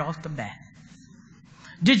it right off the bat.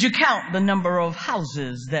 Did you count the number of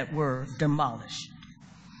houses that were demolished?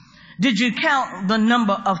 Did you count the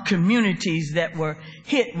number of communities that were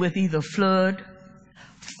hit with either flood,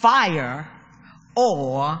 fire,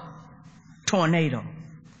 or tornado?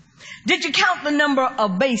 Did you count the number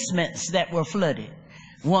of basements that were flooded,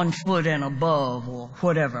 1 foot and above or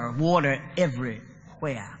whatever, water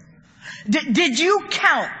everywhere? Did you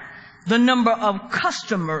count the number of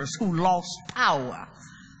customers who lost power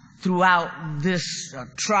throughout this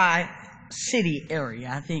tri-city area?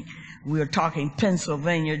 I think we're talking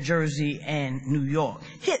Pennsylvania, Jersey, and New York,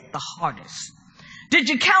 hit the hardest. Did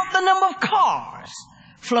you count the number of cars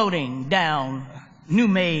floating down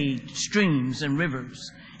new-made streams and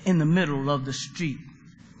rivers in the middle of the street?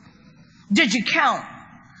 Did you count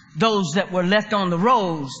those that were left on the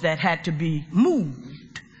roads that had to be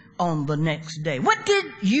moved on the next day? What did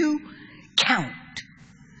you count?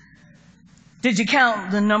 Did you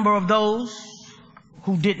count the number of those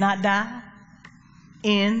who did not die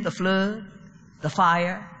in the flood, the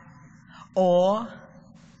fire, or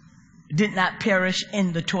did not perish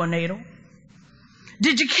in the tornado?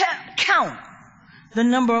 Did you count the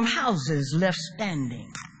number of houses left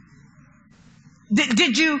standing?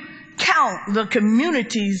 Did you count the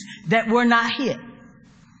communities that were not hit?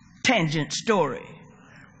 Tangent story.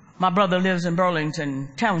 My brother lives in Burlington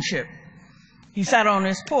Township. He sat on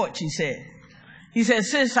his porch, he said,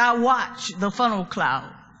 sis, I watched the funnel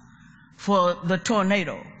cloud for the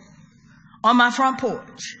tornado on my front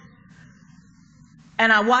porch.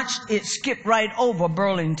 And I watched it skip right over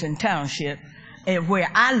Burlington Township where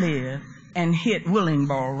I live and hit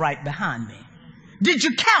Willingboro right behind me. Did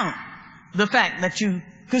you count the fact that you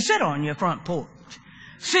could sit on your front porch,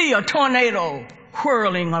 see a tornado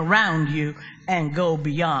whirling around you and go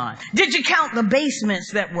beyond? Did you count the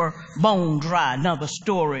basements that were bone dry? Another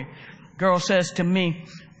story. Girl says to me,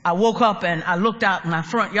 I woke up and I looked out in my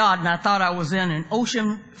front yard and I thought I was in an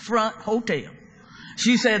oceanfront hotel.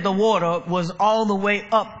 She said the water was all the way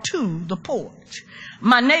up to the porch.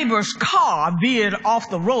 My neighbor's car veered off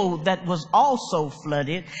the road that was also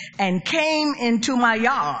flooded and came into my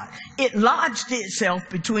yard. It lodged itself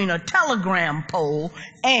between a telegram pole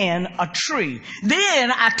and a tree.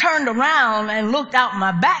 Then I turned around and looked out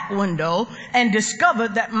my back window and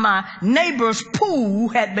discovered that my neighbor's pool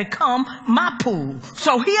had become my pool.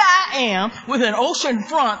 So here I am with an ocean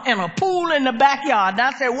front and a pool in the backyard. And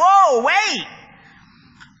I said, whoa, wait.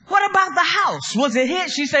 What about the house? Was it hit?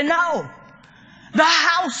 She said, no. The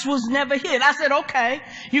house was never hit. I said, okay,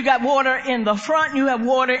 you got water in the front, you have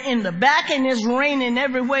water in the back, and it's raining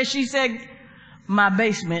everywhere. She said, my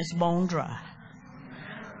basement's bone dry.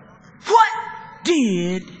 What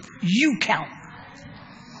did you count?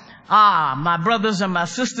 My brothers and my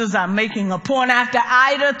sisters, I'm making a point. After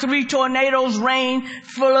Ida, 3 tornadoes, rain,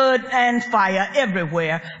 flood, and fire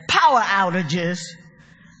everywhere, power outages.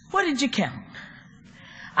 What did you count?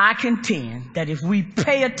 I contend that if we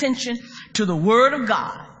pay attention to the Word of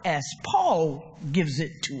God as Paul gives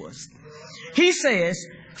it to us, he says,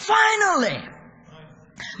 finally,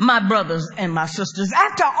 my brothers and my sisters,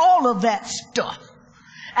 after all of that stuff,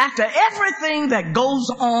 after everything that goes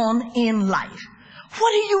on in life,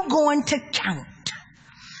 what are you going to count?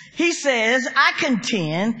 He says, I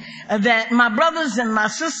contend that my brothers and my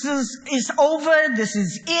sisters, it's over. This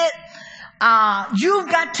is it. You've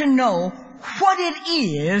got to know what it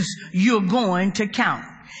is you're going to count.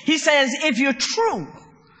 He says, if you're true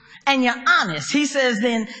and you're honest, he says,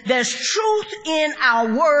 then there's truth in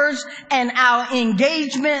our words and our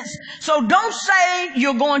engagements. So don't say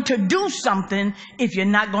you're going to do something if you're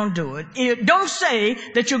not going to do it. Don't say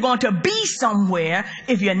that you're going to be somewhere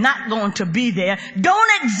if you're not going to be there.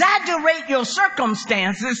 Don't exaggerate your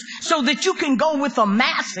circumstances so that you can go with the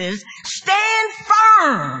masses. Stand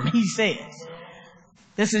firm, he says.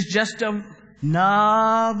 This is just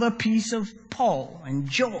another piece of Paul and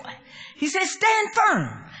joy. He says, stand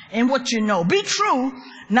firm in what you know. Be true,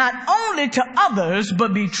 not only to others,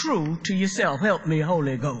 but be true to yourself. Help me,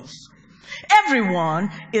 Holy Ghost.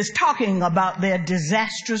 Everyone is talking about their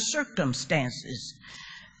disastrous circumstances.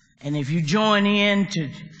 And if you join in to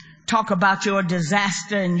talk about your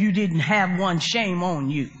disaster and you didn't have one, shame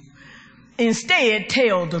on you. Instead,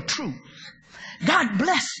 tell the truth. God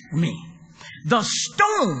blessed me. The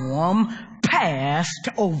storm passed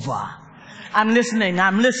over. I'm listening.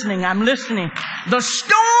 The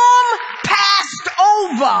storm passed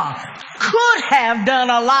over. Could have done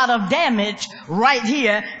a lot of damage right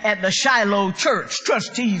here at the Shiloh church.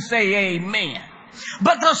 Trustees say amen.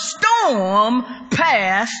 But the storm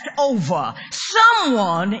passed over.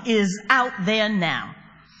 Someone is out there now.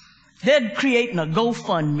 They're creating a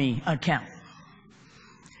GoFundMe account.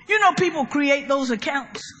 You know, people create those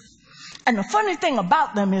accounts. And the funny thing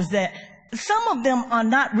about them is that some of them are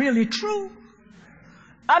not really true.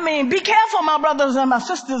 I mean, be careful, my brothers and my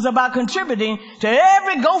sisters, about contributing to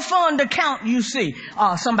every GoFund account you see.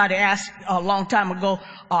 Somebody asked a long time ago,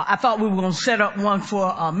 I thought we were going to set up one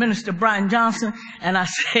for Minister Brian Johnson. And I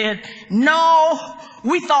said, no,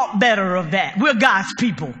 we thought better of that. We're God's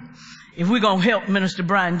people. If we're going to help Minister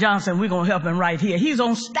Brian Johnson, we're going to help him right here. He's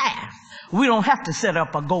on staff. We don't have to set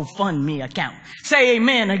up a GoFundMe account. Say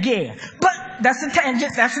amen again. But that's a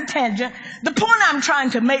tangent. The point I'm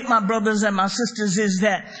trying to make, my brothers and my sisters, is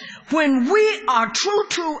that when we are true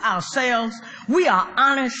to ourselves, we are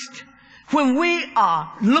honest, when we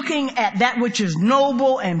are looking at that which is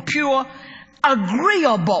noble and pure,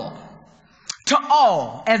 agreeable to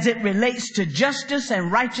all as it relates to justice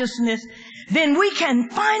and righteousness, then we can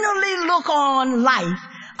finally look on life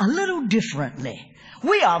a little differently.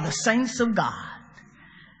 We are the saints of God.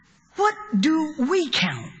 What do we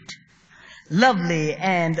count? Lovely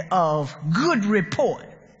and of good report.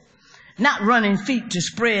 Not running feet to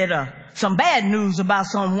spread some bad news about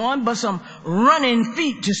someone, but some running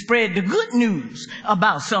feet to spread the good news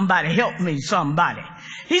about somebody. Help me, somebody.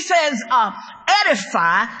 He says,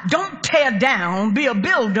 edify, don't tear down, be a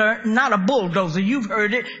builder, not a bulldozer. You've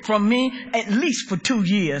heard it from me at least for 2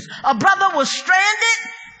 years. A brother was stranded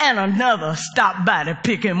and another stopped by to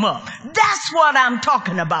pick him up. That's what I'm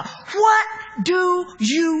talking about. What do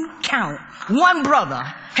you count? One brother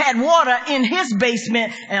had water in his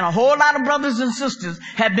basement, and a whole lot of brothers and sisters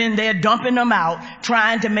have been there dumping them out,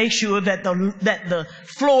 trying to make sure that the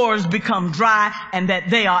floors become dry and that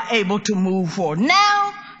they are able to move forward.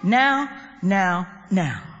 Now.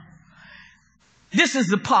 This is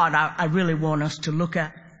the part I really want us to look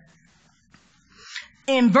at.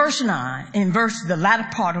 In verse 9, the latter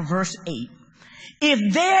part of verse 8,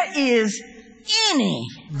 if there is any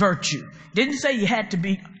virtue, didn't say you had to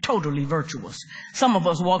be totally virtuous. Some of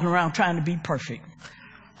us walking around trying to be perfect.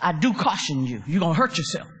 I do caution you, you're going to hurt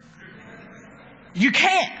yourself. You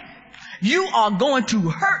can't. You are going to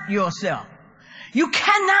hurt yourself. You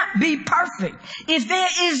cannot be perfect. If there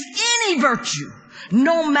is any virtue,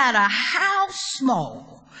 no matter how small,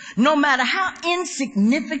 no matter how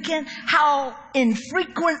insignificant, how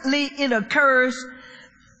infrequently it occurs,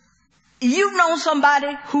 you know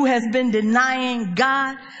somebody who has been denying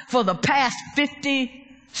God for the past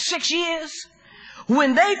 56 years?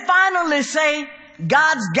 When they finally say,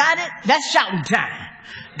 God's got it, that's shouting time.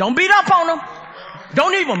 Don't beat up on them.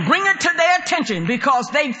 Don't even bring it to their attention, because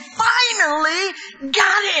they finally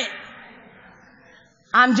got it.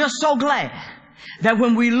 I'm just so glad that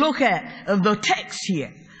when we look at the text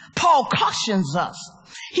here, Paul cautions us.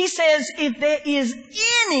 He says, if there is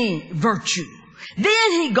any virtue,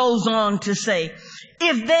 then he goes on to say,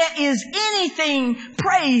 if there is anything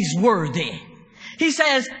praiseworthy, he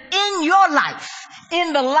says, in your life,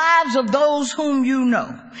 in the lives of those whom you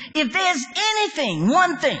know, if there's anything,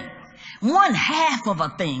 one thing, one half of a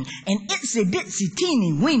thing, an itsy bitsy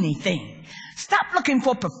teeny weeny thing, Stop looking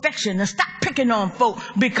for perfection and stop picking on folk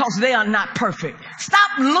because they are not perfect.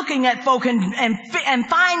 Stop looking at folk and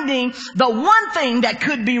finding the one thing that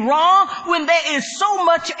could be wrong when there is so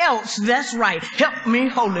much else that's right. Help me,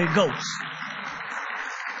 Holy Ghost.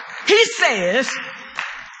 He says,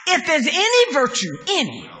 if there's any virtue,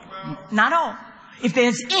 any, not all, if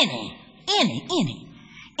there's any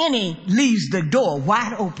leaves the door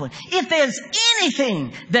wide open. If there's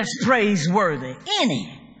anything that's praiseworthy,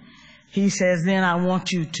 any, he says, then I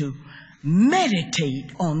want you to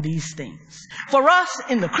meditate on these things. For us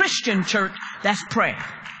in the Christian church, that's prayer.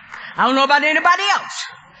 I don't know about anybody else,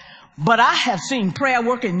 but I have seen prayer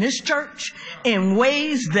work in this church in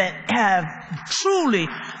ways that have truly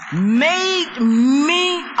made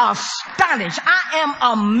me astonished. I am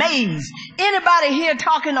amazed. Anybody here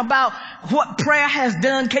talking about what prayer has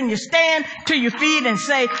done? Can you stand to your feet and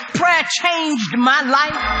say, prayer changed my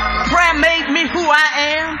life. Prayer made me who I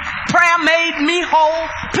am. Prayer made me whole.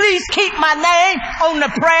 Please keep my name on the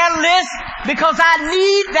prayer list because I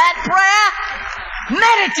need that prayer.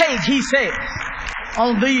 Meditate, he says,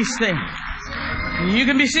 on these things. You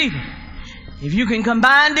can be seated. If you can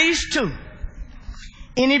combine these two,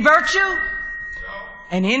 any virtue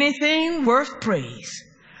and anything worth praise,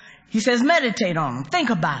 he says, meditate on them. Think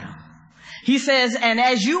about them. He says, and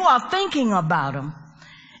as you are thinking about them,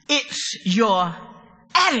 it's your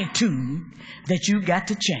attitude that you got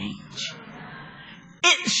to change.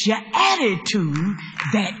 It's your attitude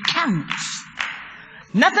that counts.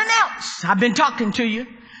 Nothing else. I've been talking to you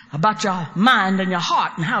about your mind and your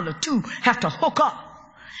heart and how the two have to hook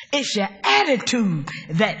up. It's your attitude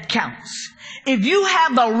that counts. If you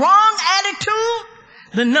have the wrong attitude,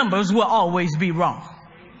 the numbers will always be wrong.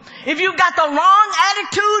 If you got the wrong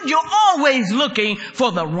attitude, you're always looking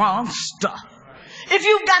for the wrong stuff. If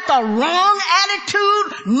you've got the wrong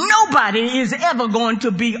attitude, nobody is ever going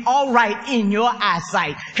to be all right in your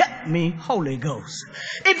eyesight. Help me, Holy Ghost.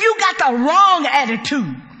 If you got the wrong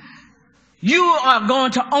attitude, you are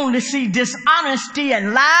going to only see dishonesty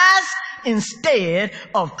and lies instead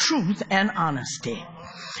of truth and honesty.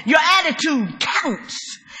 Your attitude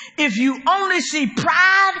counts. If you only see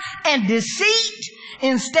pride and deceit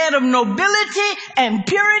instead of nobility and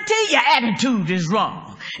purity, your attitude is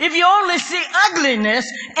wrong. If you only see ugliness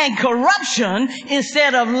and corruption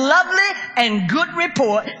instead of lovely and good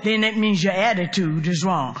report, then it means your attitude is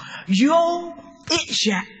wrong. It's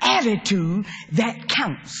your attitude that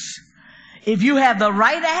counts. If you have the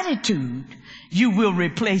right attitude, you will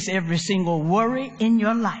replace every single worry in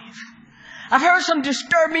your life. I've heard some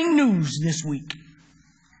disturbing news this week,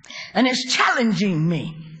 and it's challenging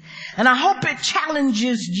me, and I hope it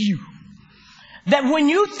challenges you, that when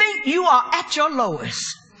you think you are at your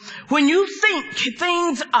lowest, when you think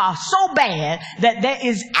things are so bad that there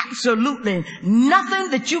is absolutely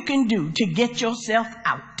nothing that you can do to get yourself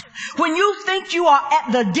out, when you think you are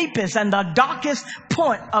at the deepest and the darkest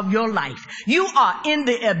point of your life, you are in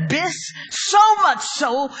the abyss, so much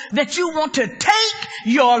so that you want to take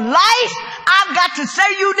your life, I've got to say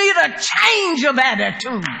you need a change of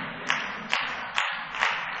attitude.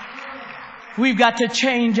 We've got to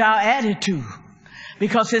change our attitude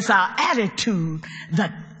because it's our attitude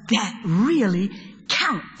that really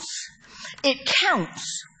counts. It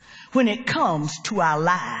counts when it comes to our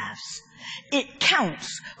lives. It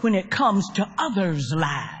counts when it comes to others'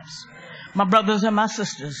 lives. My brothers and my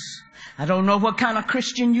sisters, I don't know what kind of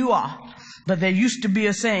Christian you are, but there used to be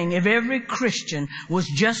a saying, if every Christian was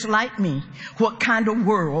just like me, what kind of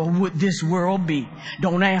world would this world be?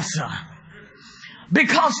 Don't answer.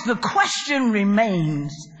 Because the question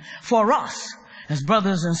remains for us as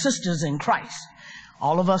brothers and sisters in Christ.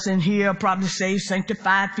 All of us in here are probably saved,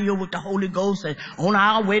 sanctified, filled with the Holy Ghost, and on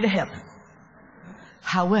our way to heaven.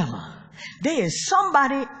 However, there is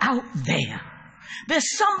somebody out there.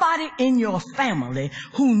 There's somebody in your family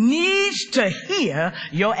who needs to hear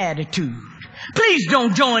your attitude. Please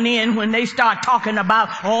don't join in when they start talking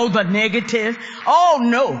about all the negative. Oh,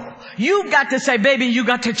 no. You got to say, baby, you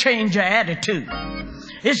got to change your attitude.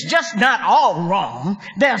 It's just not all wrong.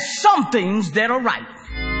 There's some things that are right.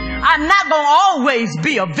 I'm not going to always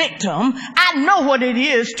be a victim. I know what it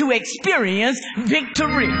is to experience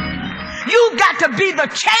victory. You got to be the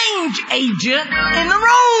change agent in the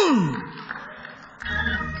room.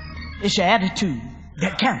 It's your attitude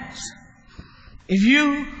that counts. If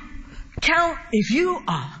you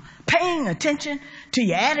are paying attention to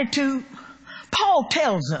your attitude, Paul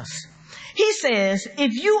tells us, he says,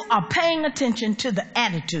 if you are paying attention to the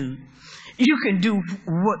attitude, you can do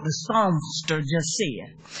what the psalmist just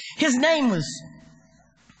said. His name was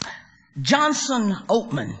Johnson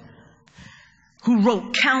Oatman, who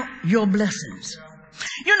wrote Count Your Blessings.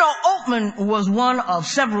 You know, Oatman was one of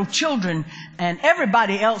several children, and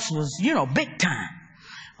everybody else was, big time.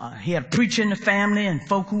 He had a preacher in the family and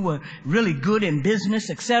folk who were really good in business,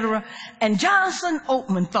 etc. And Johnson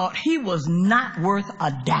Oatman thought he was not worth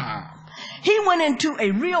a dime. He went into a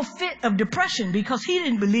real fit of depression because he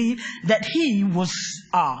didn't believe that he was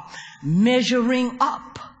measuring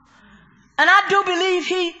up. And I do believe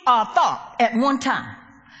he thought at one time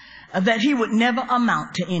that he would never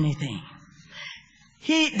amount to anything.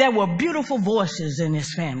 There were beautiful voices in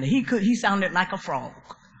his family. He sounded like a frog.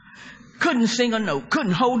 Couldn't sing a note,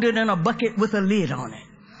 couldn't hold it in a bucket with a lid on it.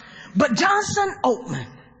 But Johnson Oatman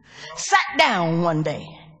sat down one day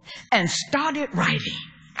and started writing.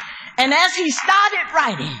 And as he started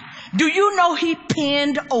writing, do you know he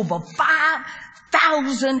penned over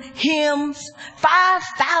 5,000 hymns,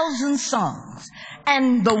 5,000 songs.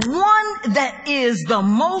 And the one that is the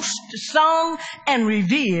most sung and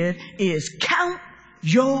revered is Count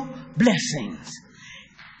Your Blessings.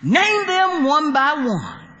 Name them one by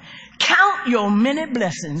one. Count your many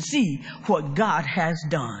blessings. See what God has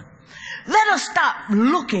done. Let us stop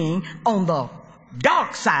looking on the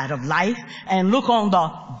dark side of life and look on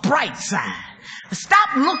the bright side.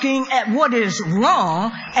 Stop looking at what is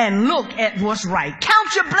wrong and look at what's right.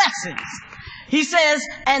 Count your blessings. He says,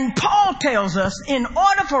 and Paul tells us, in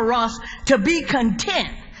order for us to be content,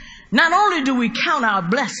 not only do we count our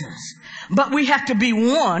blessings, but we have to be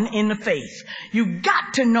one in the faith. You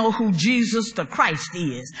got to know who Jesus the Christ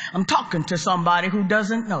is. I'm talking to somebody who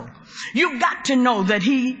doesn't know. You got to know that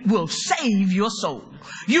he will save your soul.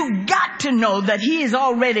 You got to know that he has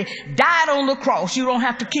already died on the cross. You don't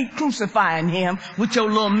have to keep crucifying him with your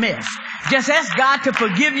little mess. Just ask God to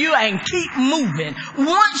forgive you and keep moving.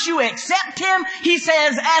 Once you accept him, he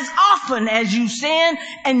says, as often as you sin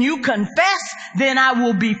and you confess, then I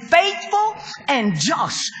will be faithful and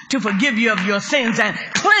just to forgive you of your sins and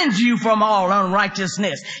cleanse you from all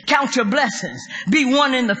unrighteousness. Count your blessings. Be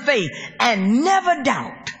one in the faith and never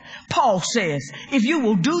doubt. Paul says, if you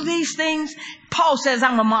will do these things, Paul says,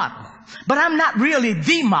 I'm a model. But I'm not really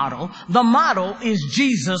the model. The model is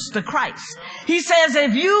Jesus the Christ. He says,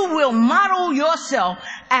 if you will model yourself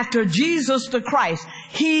after Jesus the Christ,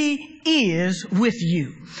 he is with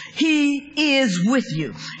you. He is with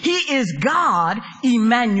you. He is God,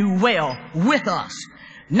 Emmanuel, with us.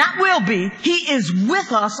 Not will be. He is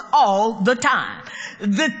with us all the time.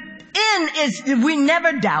 The end is we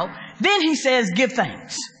never doubt. Then he says, give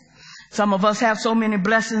thanks. Some of us have so many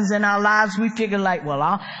blessings in our lives, we figure like, well,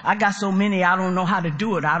 I got so many, I don't know how to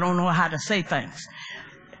do it. I don't know how to say thanks.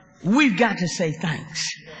 We've got to say thanks.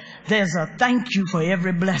 There's a thank you for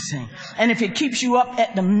every blessing. And if it keeps you up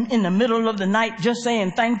in the middle of the night just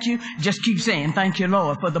saying thank you, just keep saying thank you,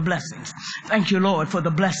 Lord, for the blessings. Thank you, Lord, for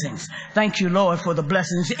the blessings. Thank you, Lord, for the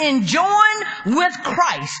blessings. Join with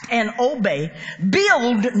Christ and obey.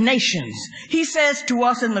 Build nations. He says to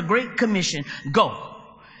us in the Great Commission, go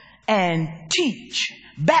and teach,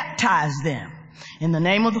 baptize them in the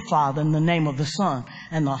name of the Father, in the name of the Son,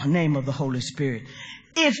 and the name of the Holy Spirit.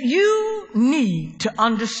 If you need to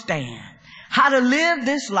understand how to live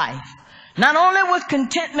this life, not only with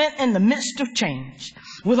contentment in the midst of change,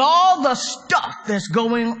 with all the stuff that's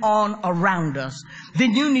going on around us,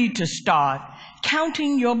 then you need to start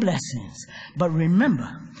counting your blessings. But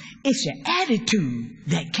remember, it's your attitude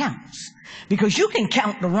that counts. Because you can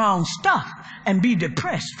count the wrong stuff and be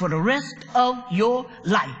depressed for the rest of your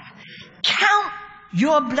life. Count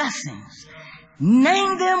your blessings.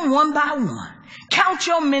 Name them one by one. Count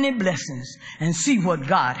your many blessings and see what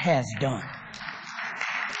God has done.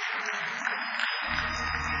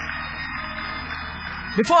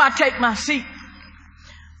 Before I take my seat,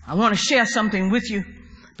 I want to share something with you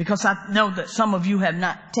because I know that some of you have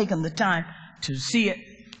not taken the time to see it.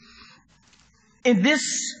 In this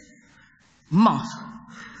month,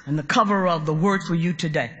 and the cover of the word for you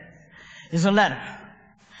today is a letter.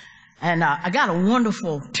 And I got a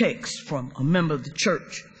wonderful text from a member of the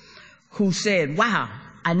church who said, wow,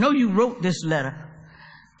 I know you wrote this letter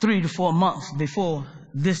 3 to 4 months before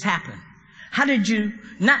this happened. How did you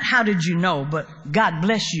know, but God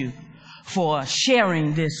bless you for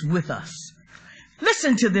sharing this with us.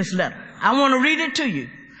 Listen to this letter. I want to read it to you.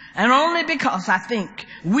 And only because I think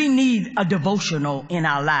we need a devotional in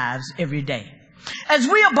our lives every day. As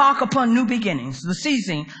we embark upon new beginnings, the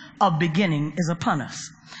season of beginning is upon us.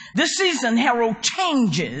 This season heralds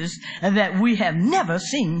changes that we have never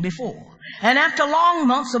seen before. And after long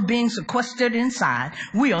months of being sequestered inside,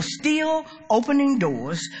 we are still opening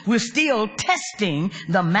doors. We're still testing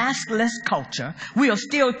the maskless culture. We are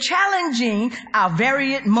still challenging our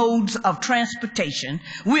varied modes of transportation.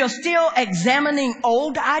 We are still examining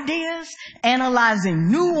old ideas, analyzing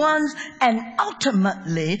new ones, and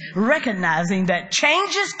ultimately recognizing that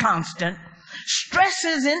change is constant, stress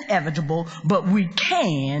is inevitable, but we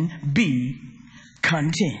can be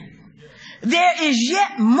content. There is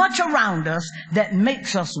yet much around us that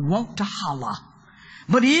makes us want to holler.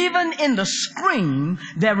 But even in the scream,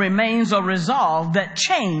 there remains a resolve that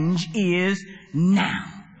change is now.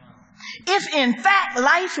 If in fact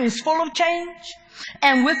life is full of change,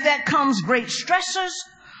 and with that comes great stressors,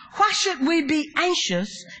 why should we be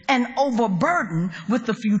anxious and overburdened with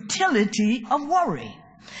the futility of worry?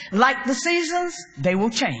 Like the seasons, they will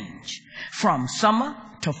change. From summer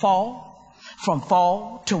to fall, from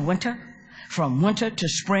fall to winter, from winter to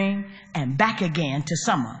spring, and back again to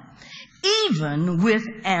summer. Even with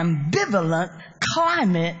ambivalent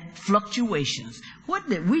climate fluctuations. What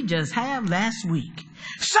did we just have last week?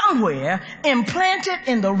 Somewhere implanted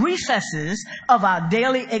in the recesses of our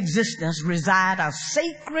daily existence reside a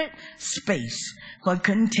sacred space for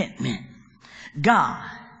contentment. God,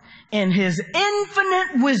 in his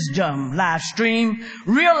infinite wisdom live stream,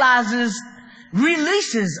 releases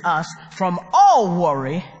us from all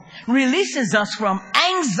worry, releases us from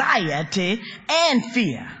anxiety and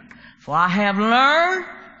fear. For I have learned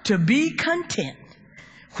to be content,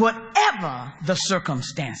 whatever the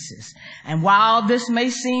circumstances. And while this may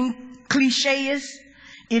seem cliché-ish,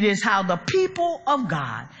 it is how the people of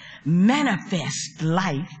God manifest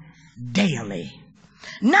life daily.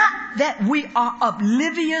 Not that we are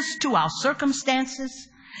oblivious to our circumstances,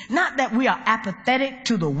 not that we are apathetic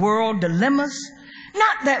to the world dilemmas,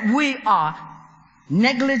 not that we are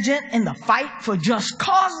negligent in the fight for just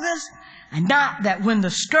causes, and not that when the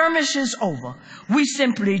skirmish is over, we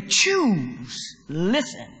simply choose,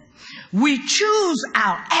 listen, we choose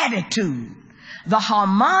our attitude, the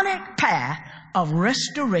harmonic path of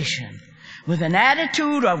restoration, with an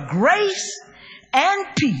attitude of grace and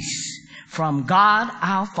peace from God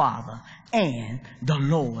our Father and the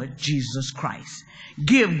Lord Jesus Christ.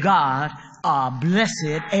 Give God a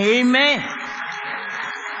blessed amen.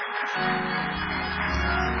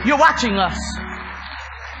 You're watching us,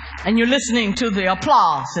 and you're listening to the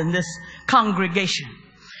applause in this congregation,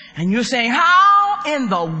 and you're saying, how in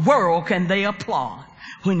the world can they applaud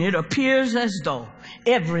when it appears as though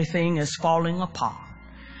everything is falling apart?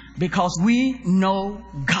 Because we know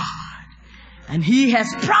God, and he has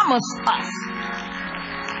promised us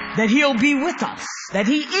that he'll be with us, that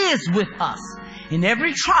he is with us in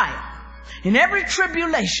every trial, in every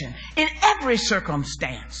tribulation, in every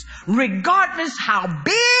circumstance, regardless how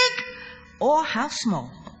big or how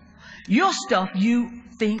small. Your stuff you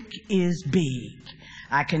think is big,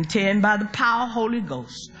 I contend by the power of the Holy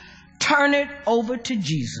Ghost, turn it over to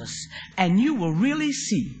Jesus and you will really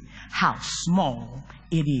see how small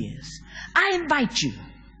it is. I invite you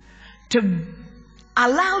to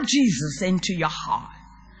allow Jesus into your heart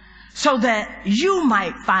so that you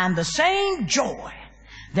might find the same joy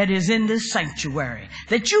that is in this sanctuary,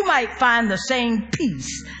 that you might find the same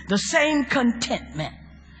peace, the same contentment,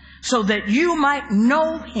 so that you might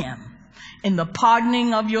know him in the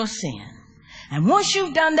pardoning of your sin. And once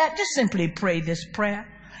you've done that, just simply pray this prayer.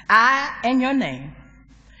 I, in your name,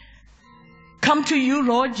 come to you,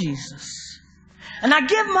 Lord Jesus, and I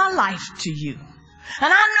give my life to you. And I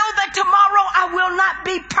know that tomorrow I will not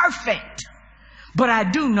be perfect, but I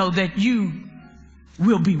do know that you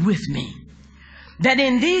will be with me. That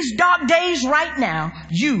in these dark days right now,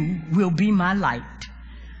 you will be my light.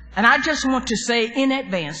 And I just want to say in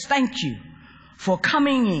advance, thank you for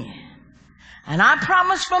coming in. And I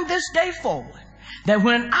promise from this day forward that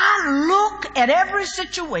when I look at every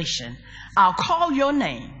situation, I'll call your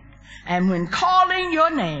name. And when calling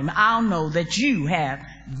your name, I'll know that you have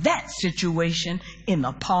that situation in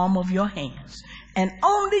the palm of your hands. And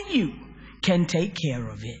only you can take care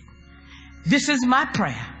of it. This is my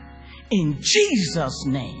prayer. In Jesus'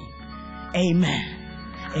 name, amen,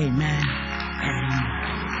 amen, and amen.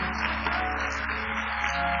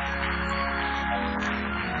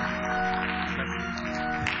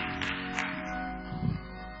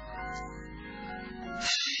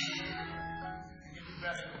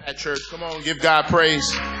 At church, come on, give God praise.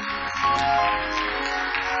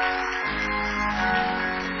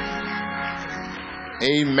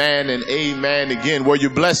 Amen and amen again. Were you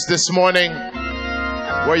blessed this morning?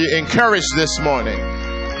 Were you encouraged this morning?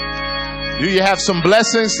 Do you have some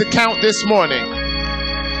blessings to count this morning?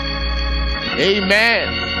 Amen.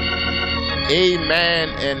 Amen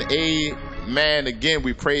and amen. Again,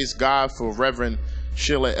 we praise God for Reverend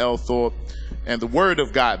Sheila L. Thorpe and the word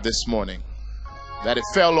of God this morning, that it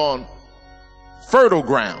fell on fertile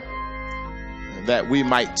ground, and that we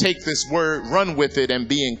might take this word, run with it, and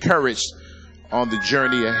be encouraged on the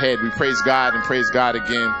journey ahead. We praise God and praise God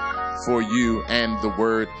again for you and the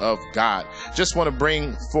word of God. Just want to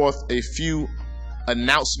bring forth a few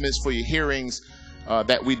announcements for your hearings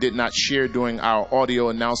that we did not share during our audio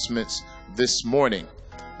announcements this morning.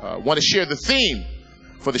 Want to share the theme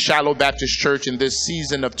for the Shiloh Baptist Church in this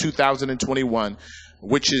season of 2021,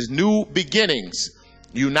 which is New Beginnings,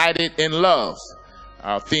 United in Love.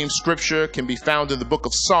 Our theme scripture can be found in the book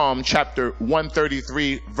of Psalm, chapter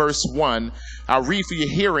 133, verse 1. I'll read for your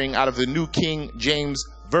hearing out of the New King James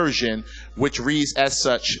Version, which reads as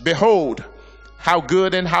such: Behold, how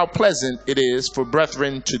good and how pleasant it is for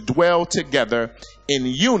brethren to dwell together in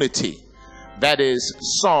unity. That is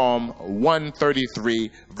Psalm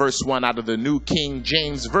 133, verse 1 out of the New King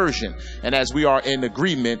James Version. And as we are in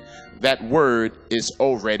agreement, that word is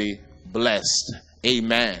already blessed.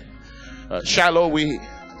 Amen. Shiloh, we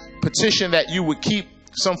petition that you would keep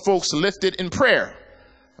some folks lifted in prayer.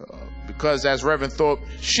 Because as Reverend Thorpe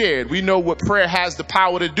shared, we know what prayer has the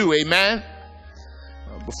power to do. Amen.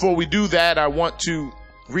 Before we do that, I want to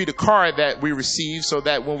read a card that we received so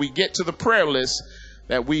that when we get to the prayer list,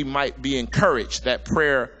 that we might be encouraged that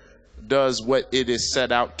prayer does what it is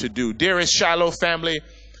set out to do. Dearest Shiloh family,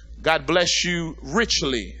 God bless you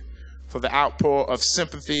richly for the outpour of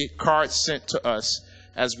sympathy cards sent to us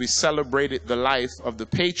as we celebrated the life of the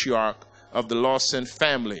patriarch of the Lawson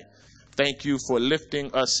family. Thank you for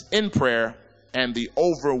lifting us in prayer and the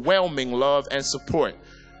overwhelming love and support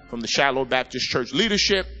from the Shiloh Baptist Church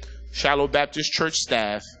leadership, Shiloh Baptist Church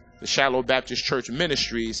staff, the Shiloh Baptist Church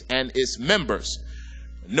ministries, and its members.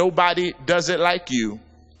 Nobody does it like you,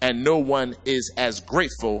 and no one is as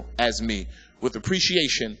grateful as me. With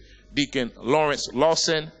appreciation, Deacon Lawrence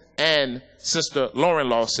Lawson and Sister Lauren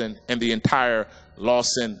Lawson and the entire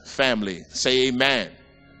Lawson family. Say amen.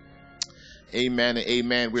 Amen and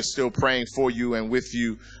amen. We're still praying for you and with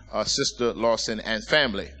you, Sister Lawson and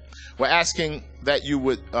family. We're asking that you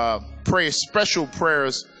would pray special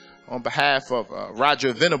prayers on behalf of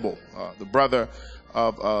Roger Venable, the brother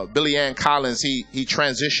of Billy Ann Collins. He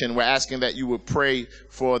transitioned. We're asking that you would pray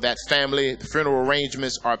for that family. The funeral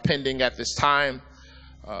arrangements are pending at this time.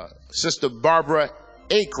 Sister Barbara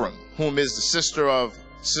Akram, whom is the sister of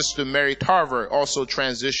Sister Mary Tarver, also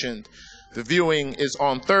transitioned. The viewing is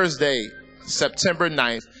on Thursday, September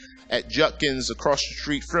 9th at Judkins Across the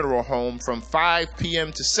Street Funeral Home from 5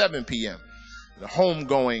 p.m. to 7 p.m. The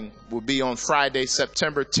homegoing will be on Friday,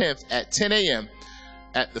 September 10th at 10 a.m.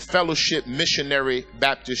 at the Fellowship Missionary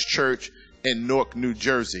Baptist Church in Newark, New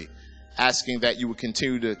Jersey. Asking that you would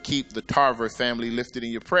continue to keep the Tarver family lifted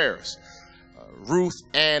in your prayers. Ruth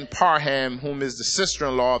Ann Parham, whom is the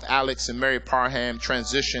sister-in-law of Alex and Mary Parham,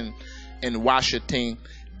 transitioned in Washington,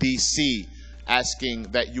 D.C., asking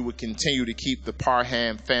that you would continue to keep the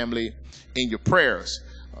Parham family in your prayers.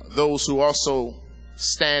 Those who also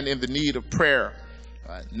stand in the need of prayer,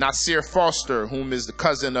 Nasir Foster, whom is the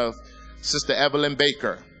cousin of Sister Evelyn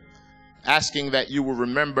Baker, asking that you will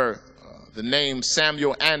remember the name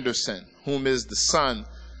Samuel Anderson, whom is the son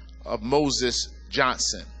of Moses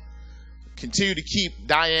Johnson. Continue to keep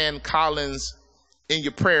Diane Collins in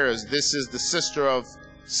your prayers. This is the sister of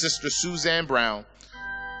Sister Suzanne Brown.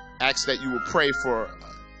 Ask that you will pray for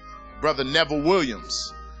Brother Neville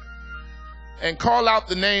Williams. And call out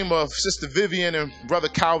the name of Sister Vivian and Brother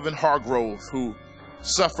Calvin Hargrove, who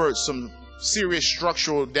suffered some serious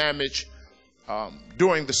structural damage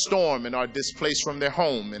during the storm and are displaced from their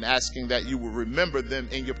home, and asking that you will remember them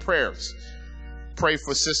in your prayers. Pray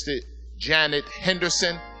for Sister Janet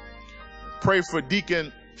Henderson. Pray for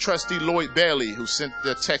Deacon Trustee Lloyd Bailey, who sent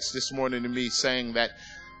the text this morning to me saying that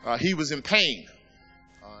he was in pain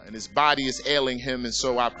and his body is ailing him, and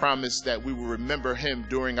so I promise that we will remember him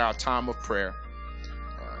during our time of prayer.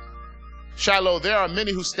 Shiloh, there are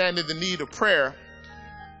many who stand in the need of prayer,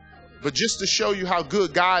 but just to show you how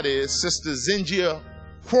good God is, Sister Zengia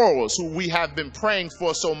Quarles, who we have been praying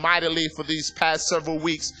for so mightily for these past several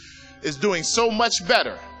weeks, is doing so much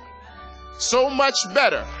better. So much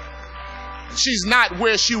better. She's not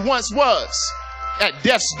where she once was, at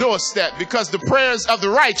death's doorstep, because the prayers of the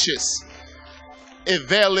righteous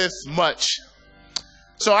availeth much.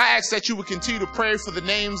 So I ask that you would continue to pray for the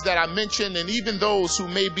names that I mentioned, and even those who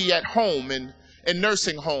may be at home in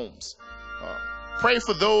nursing homes. Pray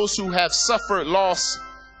for those who have suffered loss,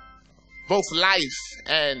 both life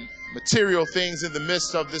and material things in the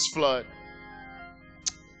midst of this flood.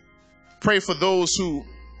 Pray for those who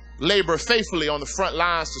labor faithfully on the front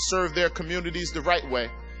lines to serve their communities the right way.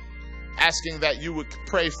 Asking that you would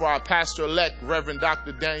pray for our pastor-elect, Reverend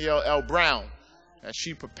Dr. Danielle L. Brown, as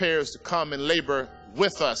she prepares to come and labor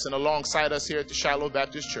with us and alongside us here at the Shiloh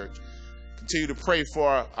Baptist Church. Continue to pray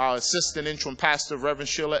for our assistant interim pastor, Reverend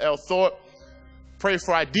Sheila L. Thorpe. Pray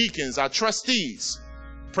for our deacons, our trustees.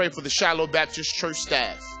 Pray for the Shiloh Baptist Church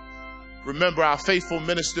staff. Remember our faithful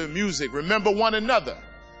minister of music. Remember one another.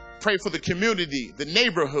 Pray for the community, the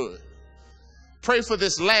neighborhood. Pray for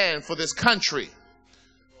this land, for this country.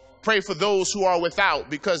 Pray for those who are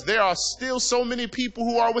without, because there are still so many people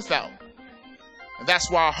who are without. And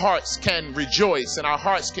that's why our hearts can rejoice and our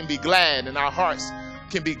hearts can be glad and our hearts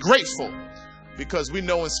can be grateful, because we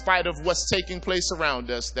know in spite of what's taking place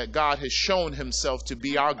around us that God has shown himself to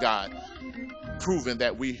be our God, proving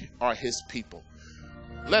that we are his people.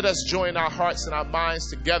 Let us join our hearts and our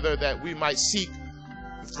minds together that we might seek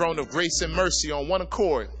the throne of grace and mercy on one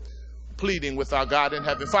accord, pleading with our God in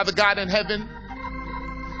heaven. Father God in heaven,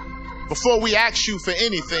 before we ask you for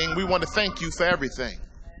anything, we want to thank you for everything.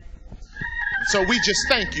 So we just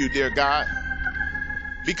thank you, dear God,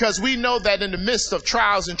 because we know that in the midst of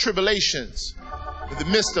trials and tribulations, in the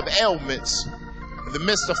midst of ailments, in the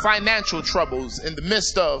midst of financial troubles, in the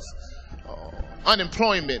midst of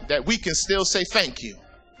unemployment, that we can still say thank you.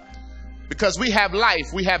 Because we have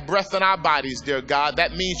life, we have breath in our bodies, dear God.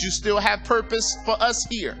 That means you still have purpose for us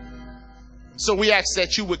here. So we ask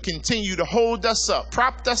that you would continue to hold us up,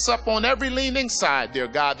 prop us up on every leaning side, dear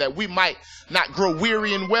God, that we might not grow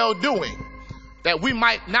weary in well-doing, that we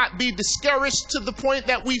might not be discouraged to the point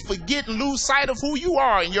that we forget and lose sight of who you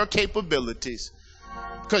are and your capabilities.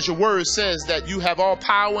 Because your word says that you have all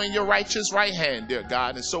power in your righteous right hand, dear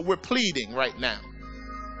God. And so we're pleading right now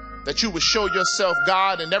that you would show yourself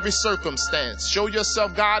God in every circumstance. Show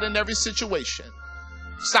yourself God in every situation.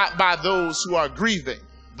 Stop by those who are grieving,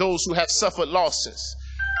 those who have suffered losses.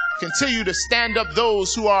 Continue to stand up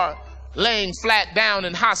those who are laying flat down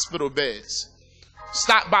in hospital beds.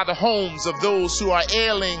 Stop by the homes of those who are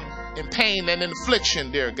ailing in pain and in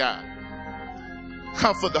affliction, dear God.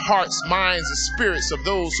 Comfort the hearts, minds, and spirits of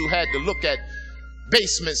those who had to look at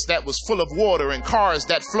basements that was full of water and cars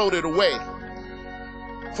that floated away.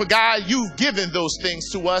 For God, you've given those things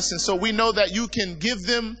to us, and so we know that you can give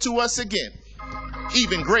them to us again.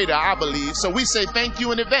 Even greater, I believe. So we say thank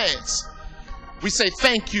you in advance. We say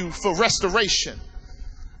thank you for restoration.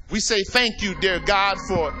 We say thank you, dear God,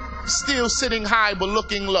 for still sitting high but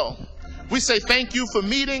looking low. We say thank you for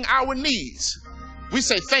meeting our needs. We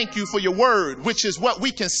say thank you for your word, which is what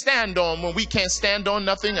we can stand on when we can't stand on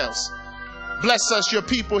nothing else. Bless us, your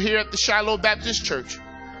people here at the Shiloh Baptist Church.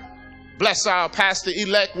 Bless our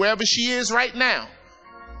pastor-elect wherever she is right now.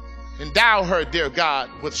 Endow her, dear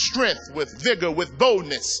God, with strength, with vigor, with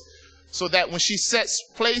boldness, so that when she sets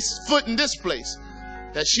foot in this place,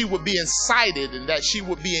 that she would be incited and that she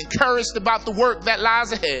would be encouraged about the work that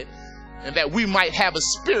lies ahead, and that we might have a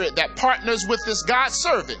spirit that partners with this God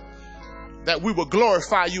servant, that we will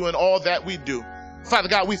glorify you in all that we do. Father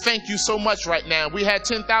God, we thank you so much right now. We had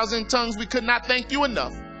 10,000 tongues. We could not thank you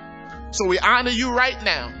enough. So we honor you right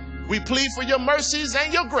now. We plead for your mercies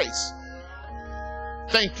and your grace.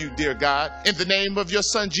 Thank you, dear God, in the name of your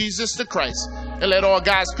son, Jesus the Christ. And let all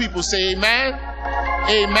God's people say amen,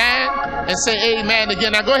 amen, and say amen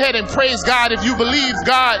again. Now go ahead and praise God if you believe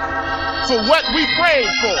God for what we prayed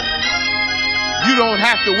for. You don't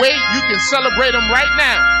have to wait. You can celebrate him right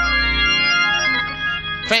now.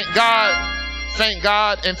 Thank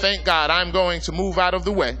God, and thank God. I'm going to move out of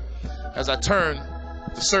the way as I turn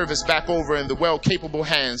the service back over in the well-capable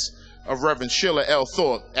hands of Reverend Sheila L.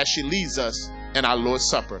 Thorpe as she leads us in our Lord's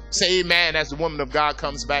Supper. Say amen as the woman of God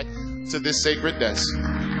comes back to this sacred desk.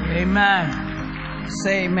 Amen.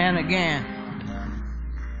 Say amen again.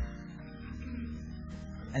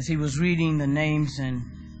 As he was reading the names and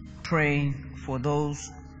praying for those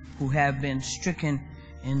who have been stricken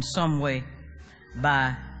in some way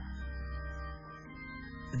by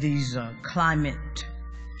these climate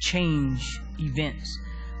change events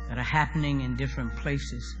that are happening in different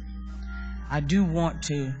places, I do want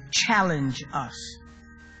to challenge us.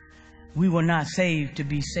 We were not saved to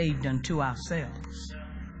be saved unto ourselves.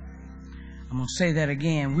 I'm going to say that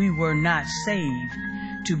again. We were not saved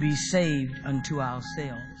to be saved unto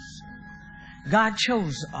ourselves. God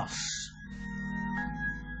chose us.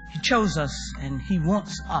 He chose us, and he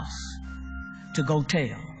wants us to go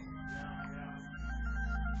tell.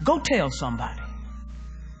 Go tell somebody.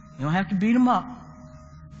 You don't have to beat them up,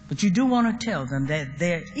 but you do want to tell them that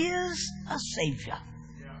there is a Savior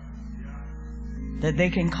that they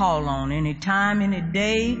can call on any time, any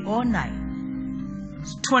day or night.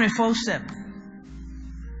 It's 24/7.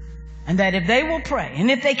 And that if they will pray, and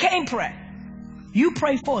if they can't pray, you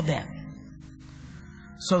pray for them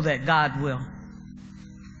so that God will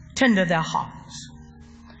tender their hearts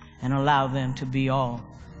and allow them to be all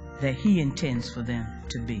that He intends for them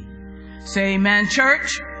to be. Say amen,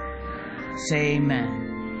 church. Say amen.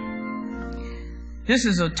 This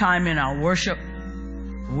is a time in our worship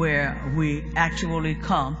where we actually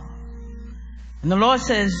come. And the Lord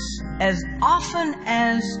says, as often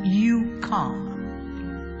as you come,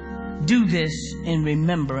 do this in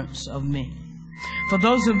remembrance of me. For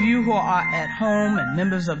those of you who are at home and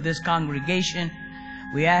members of this congregation,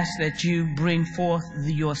 we ask that you bring forth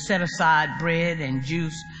your set-aside bread and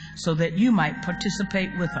juice so that you might participate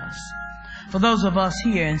with us. For those of us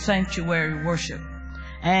here in sanctuary worship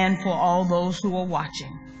and for all those who are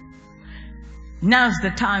watching, now's the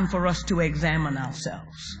time for us to examine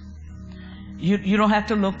ourselves. You don't have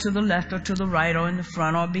to look to the left or to the right or in the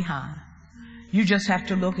front or behind. You just have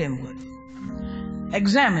to look inward.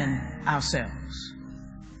 Examine ourselves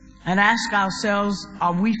and ask ourselves,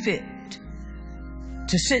 are we fit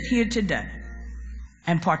to sit here today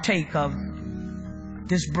and partake of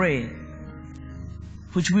this bread,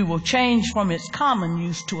 which we will change from its common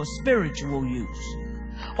use to a spiritual use,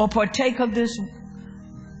 or partake of this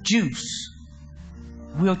juice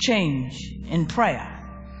we'll change in prayer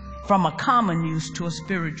from a common use to a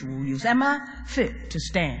spiritual use? Am I fit to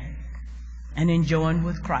stand and enjoin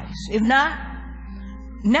with Christ? If not,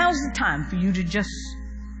 now's the time for you to just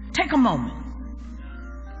take a moment.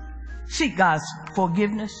 Seek God's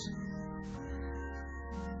forgiveness,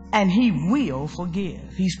 and He will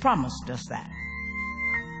forgive. He's promised us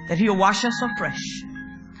that He'll wash us afresh,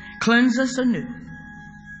 cleanse us anew,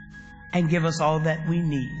 and give us all that we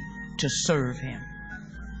need to serve Him.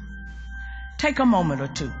 Take a moment or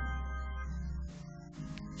two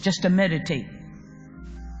just to meditate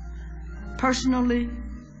personally,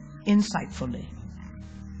 insightfully.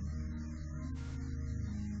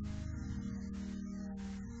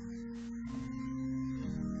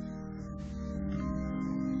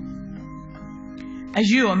 As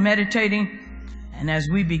you are meditating and as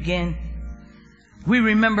we begin, we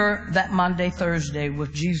remember that Monday, Thursday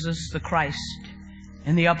with Jesus the Christ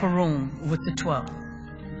in the upper room with the 12.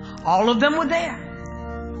 All of them were there.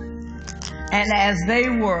 And as they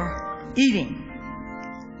were eating,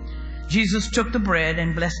 Jesus took the bread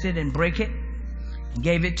and blessed it and broke it and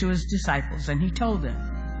gave it to His disciples. And He told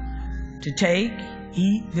them to take,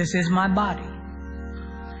 eat, this is my body.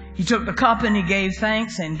 He took the cup and He gave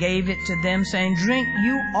thanks and gave it to them, saying, drink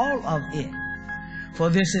you all of it, for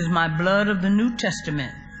this is my blood of the New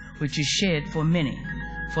Testament, which is shed for many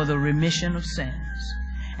for the remission of sins.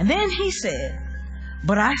 And then He said,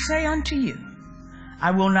 but I say unto you,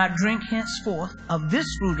 I will not drink henceforth of this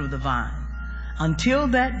fruit of the vine until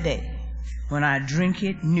that day when I drink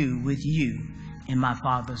it new with you in my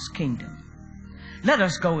Father's kingdom. Let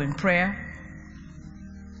us go in prayer.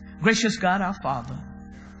 Gracious God, our Father,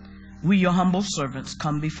 we, your humble servants,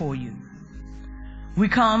 come before you. We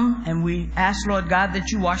come and we ask, Lord God, that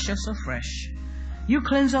you wash us afresh. You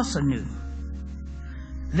cleanse us anew.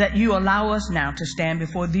 That you allow us now to stand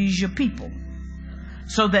before these your people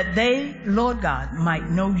so that they, Lord God, might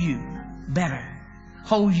know you better,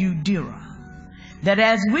 hold you dearer. That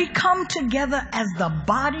as we come together as the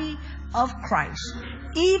body of Christ,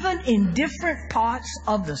 even in different parts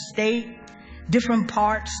of the state, different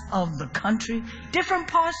parts of the country, different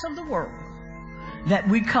parts of the world, that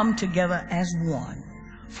we come together as one,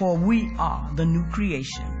 for we are the new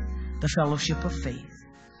creation, the fellowship of faith.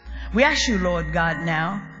 We ask you, Lord God,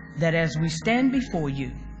 now that as we stand before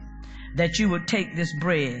you, that you would take this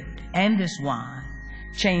bread and this wine,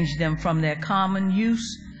 change them from their common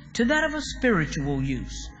use to that of a spiritual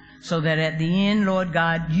use, so that at the end, Lord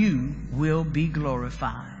God, you will be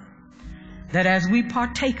glorified. That as we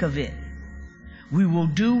partake of it, we will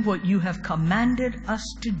do what you have commanded us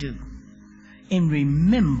to do in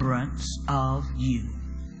remembrance of you.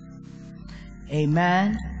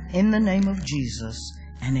 Amen. In the name of Jesus,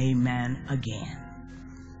 and amen again.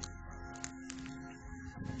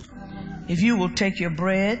 If you will take your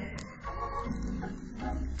bread,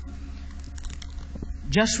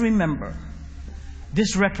 just remember,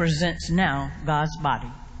 this represents now God's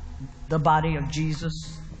body, the body of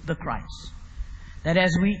Jesus the Christ. That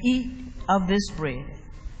as we eat of this bread,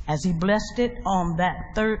 as he blessed it on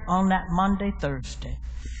that Monday, Thursday,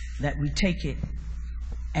 that we take it,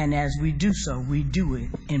 and as we do so, we do it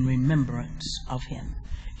in remembrance of him.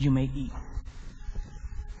 You may eat.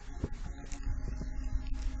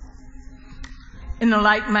 In the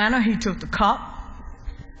like manner, he took the cup,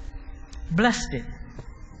 blessed it,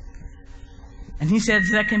 And he says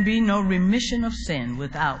there can be no remission of sin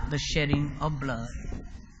without the shedding of blood.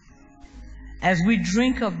 As we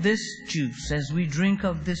drink of this juice, as we drink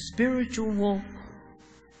of this spiritual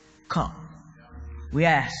cup, we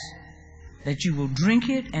ask that you will drink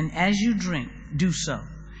it, and as you drink, do so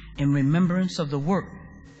in remembrance of the work,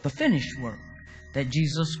 the finished work that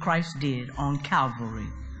Jesus Christ did on Calvary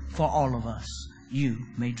for all of us. You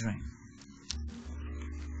may drink.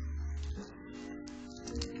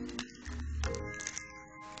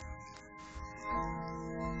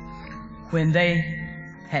 When they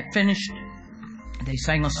had finished, they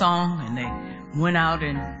sang a song and they went out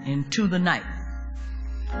into the night.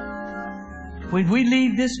 When we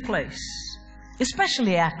leave this place,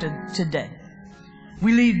 especially after today,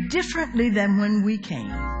 we leave differently than when we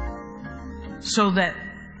came. So that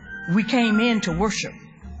we came in to worship,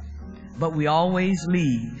 but we always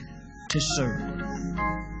leave to serve.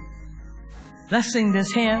 Let's sing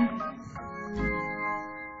this hymn.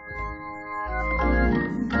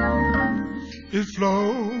 It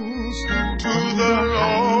flows to the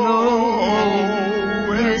lowest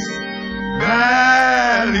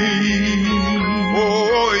valley.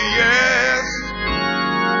 Oh yes,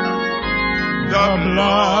 the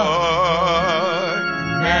blood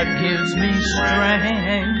that gives me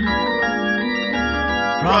strength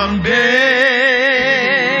from day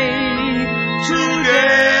to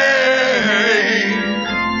day.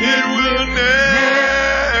 it will never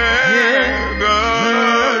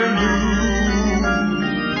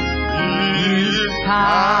lose its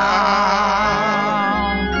power.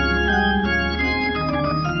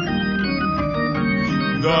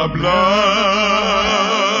 The blood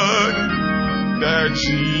that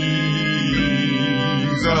Jesus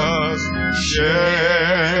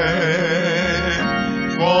shed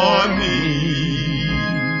for me.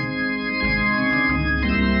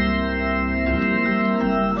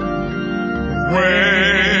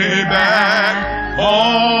 Way back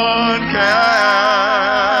on Calvary,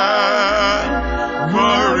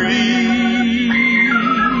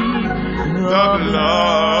 the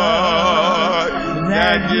blood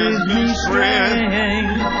that gives me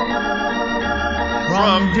strength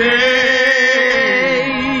from day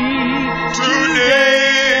to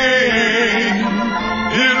day,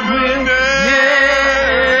 it will never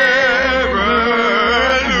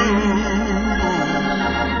lose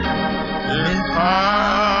its power.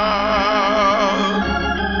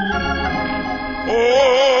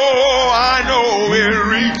 Oh, I know it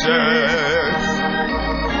reaches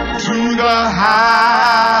to the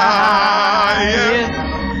highest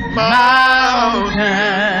mountain.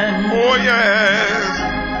 Oh yes,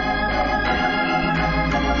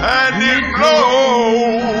 and it flows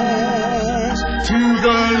to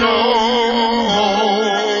the lowest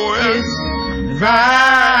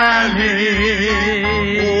valley.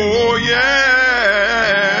 Oh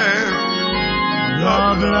yes, the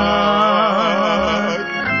blood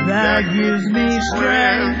That gives me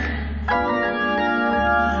strength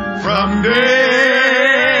from day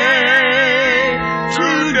to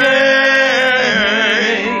day,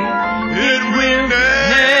 it will never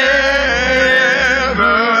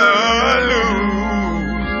lose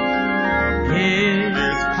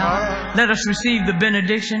its power. Let us receive the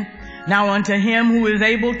benediction. Now unto him who is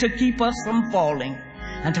able to keep us from falling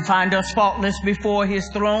and to find us faultless before his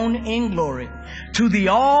throne in glory, to the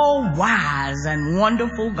all-wise and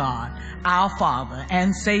wonderful God, our Father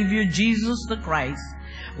and Savior Jesus the Christ,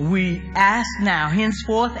 we ask now,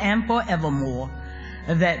 henceforth and forevermore,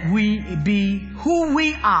 that we be who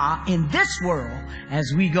we are in this world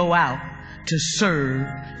as we go out to serve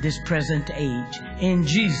this present age. In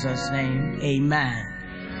Jesus' name, amen.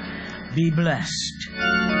 Be blessed.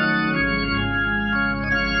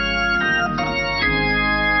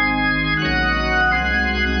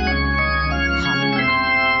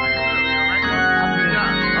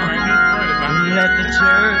 Let the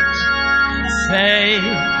church say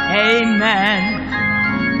amen.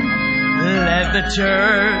 Let the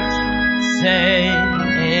church say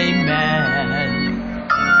amen.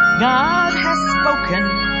 God has spoken.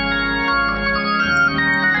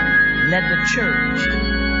 Let the church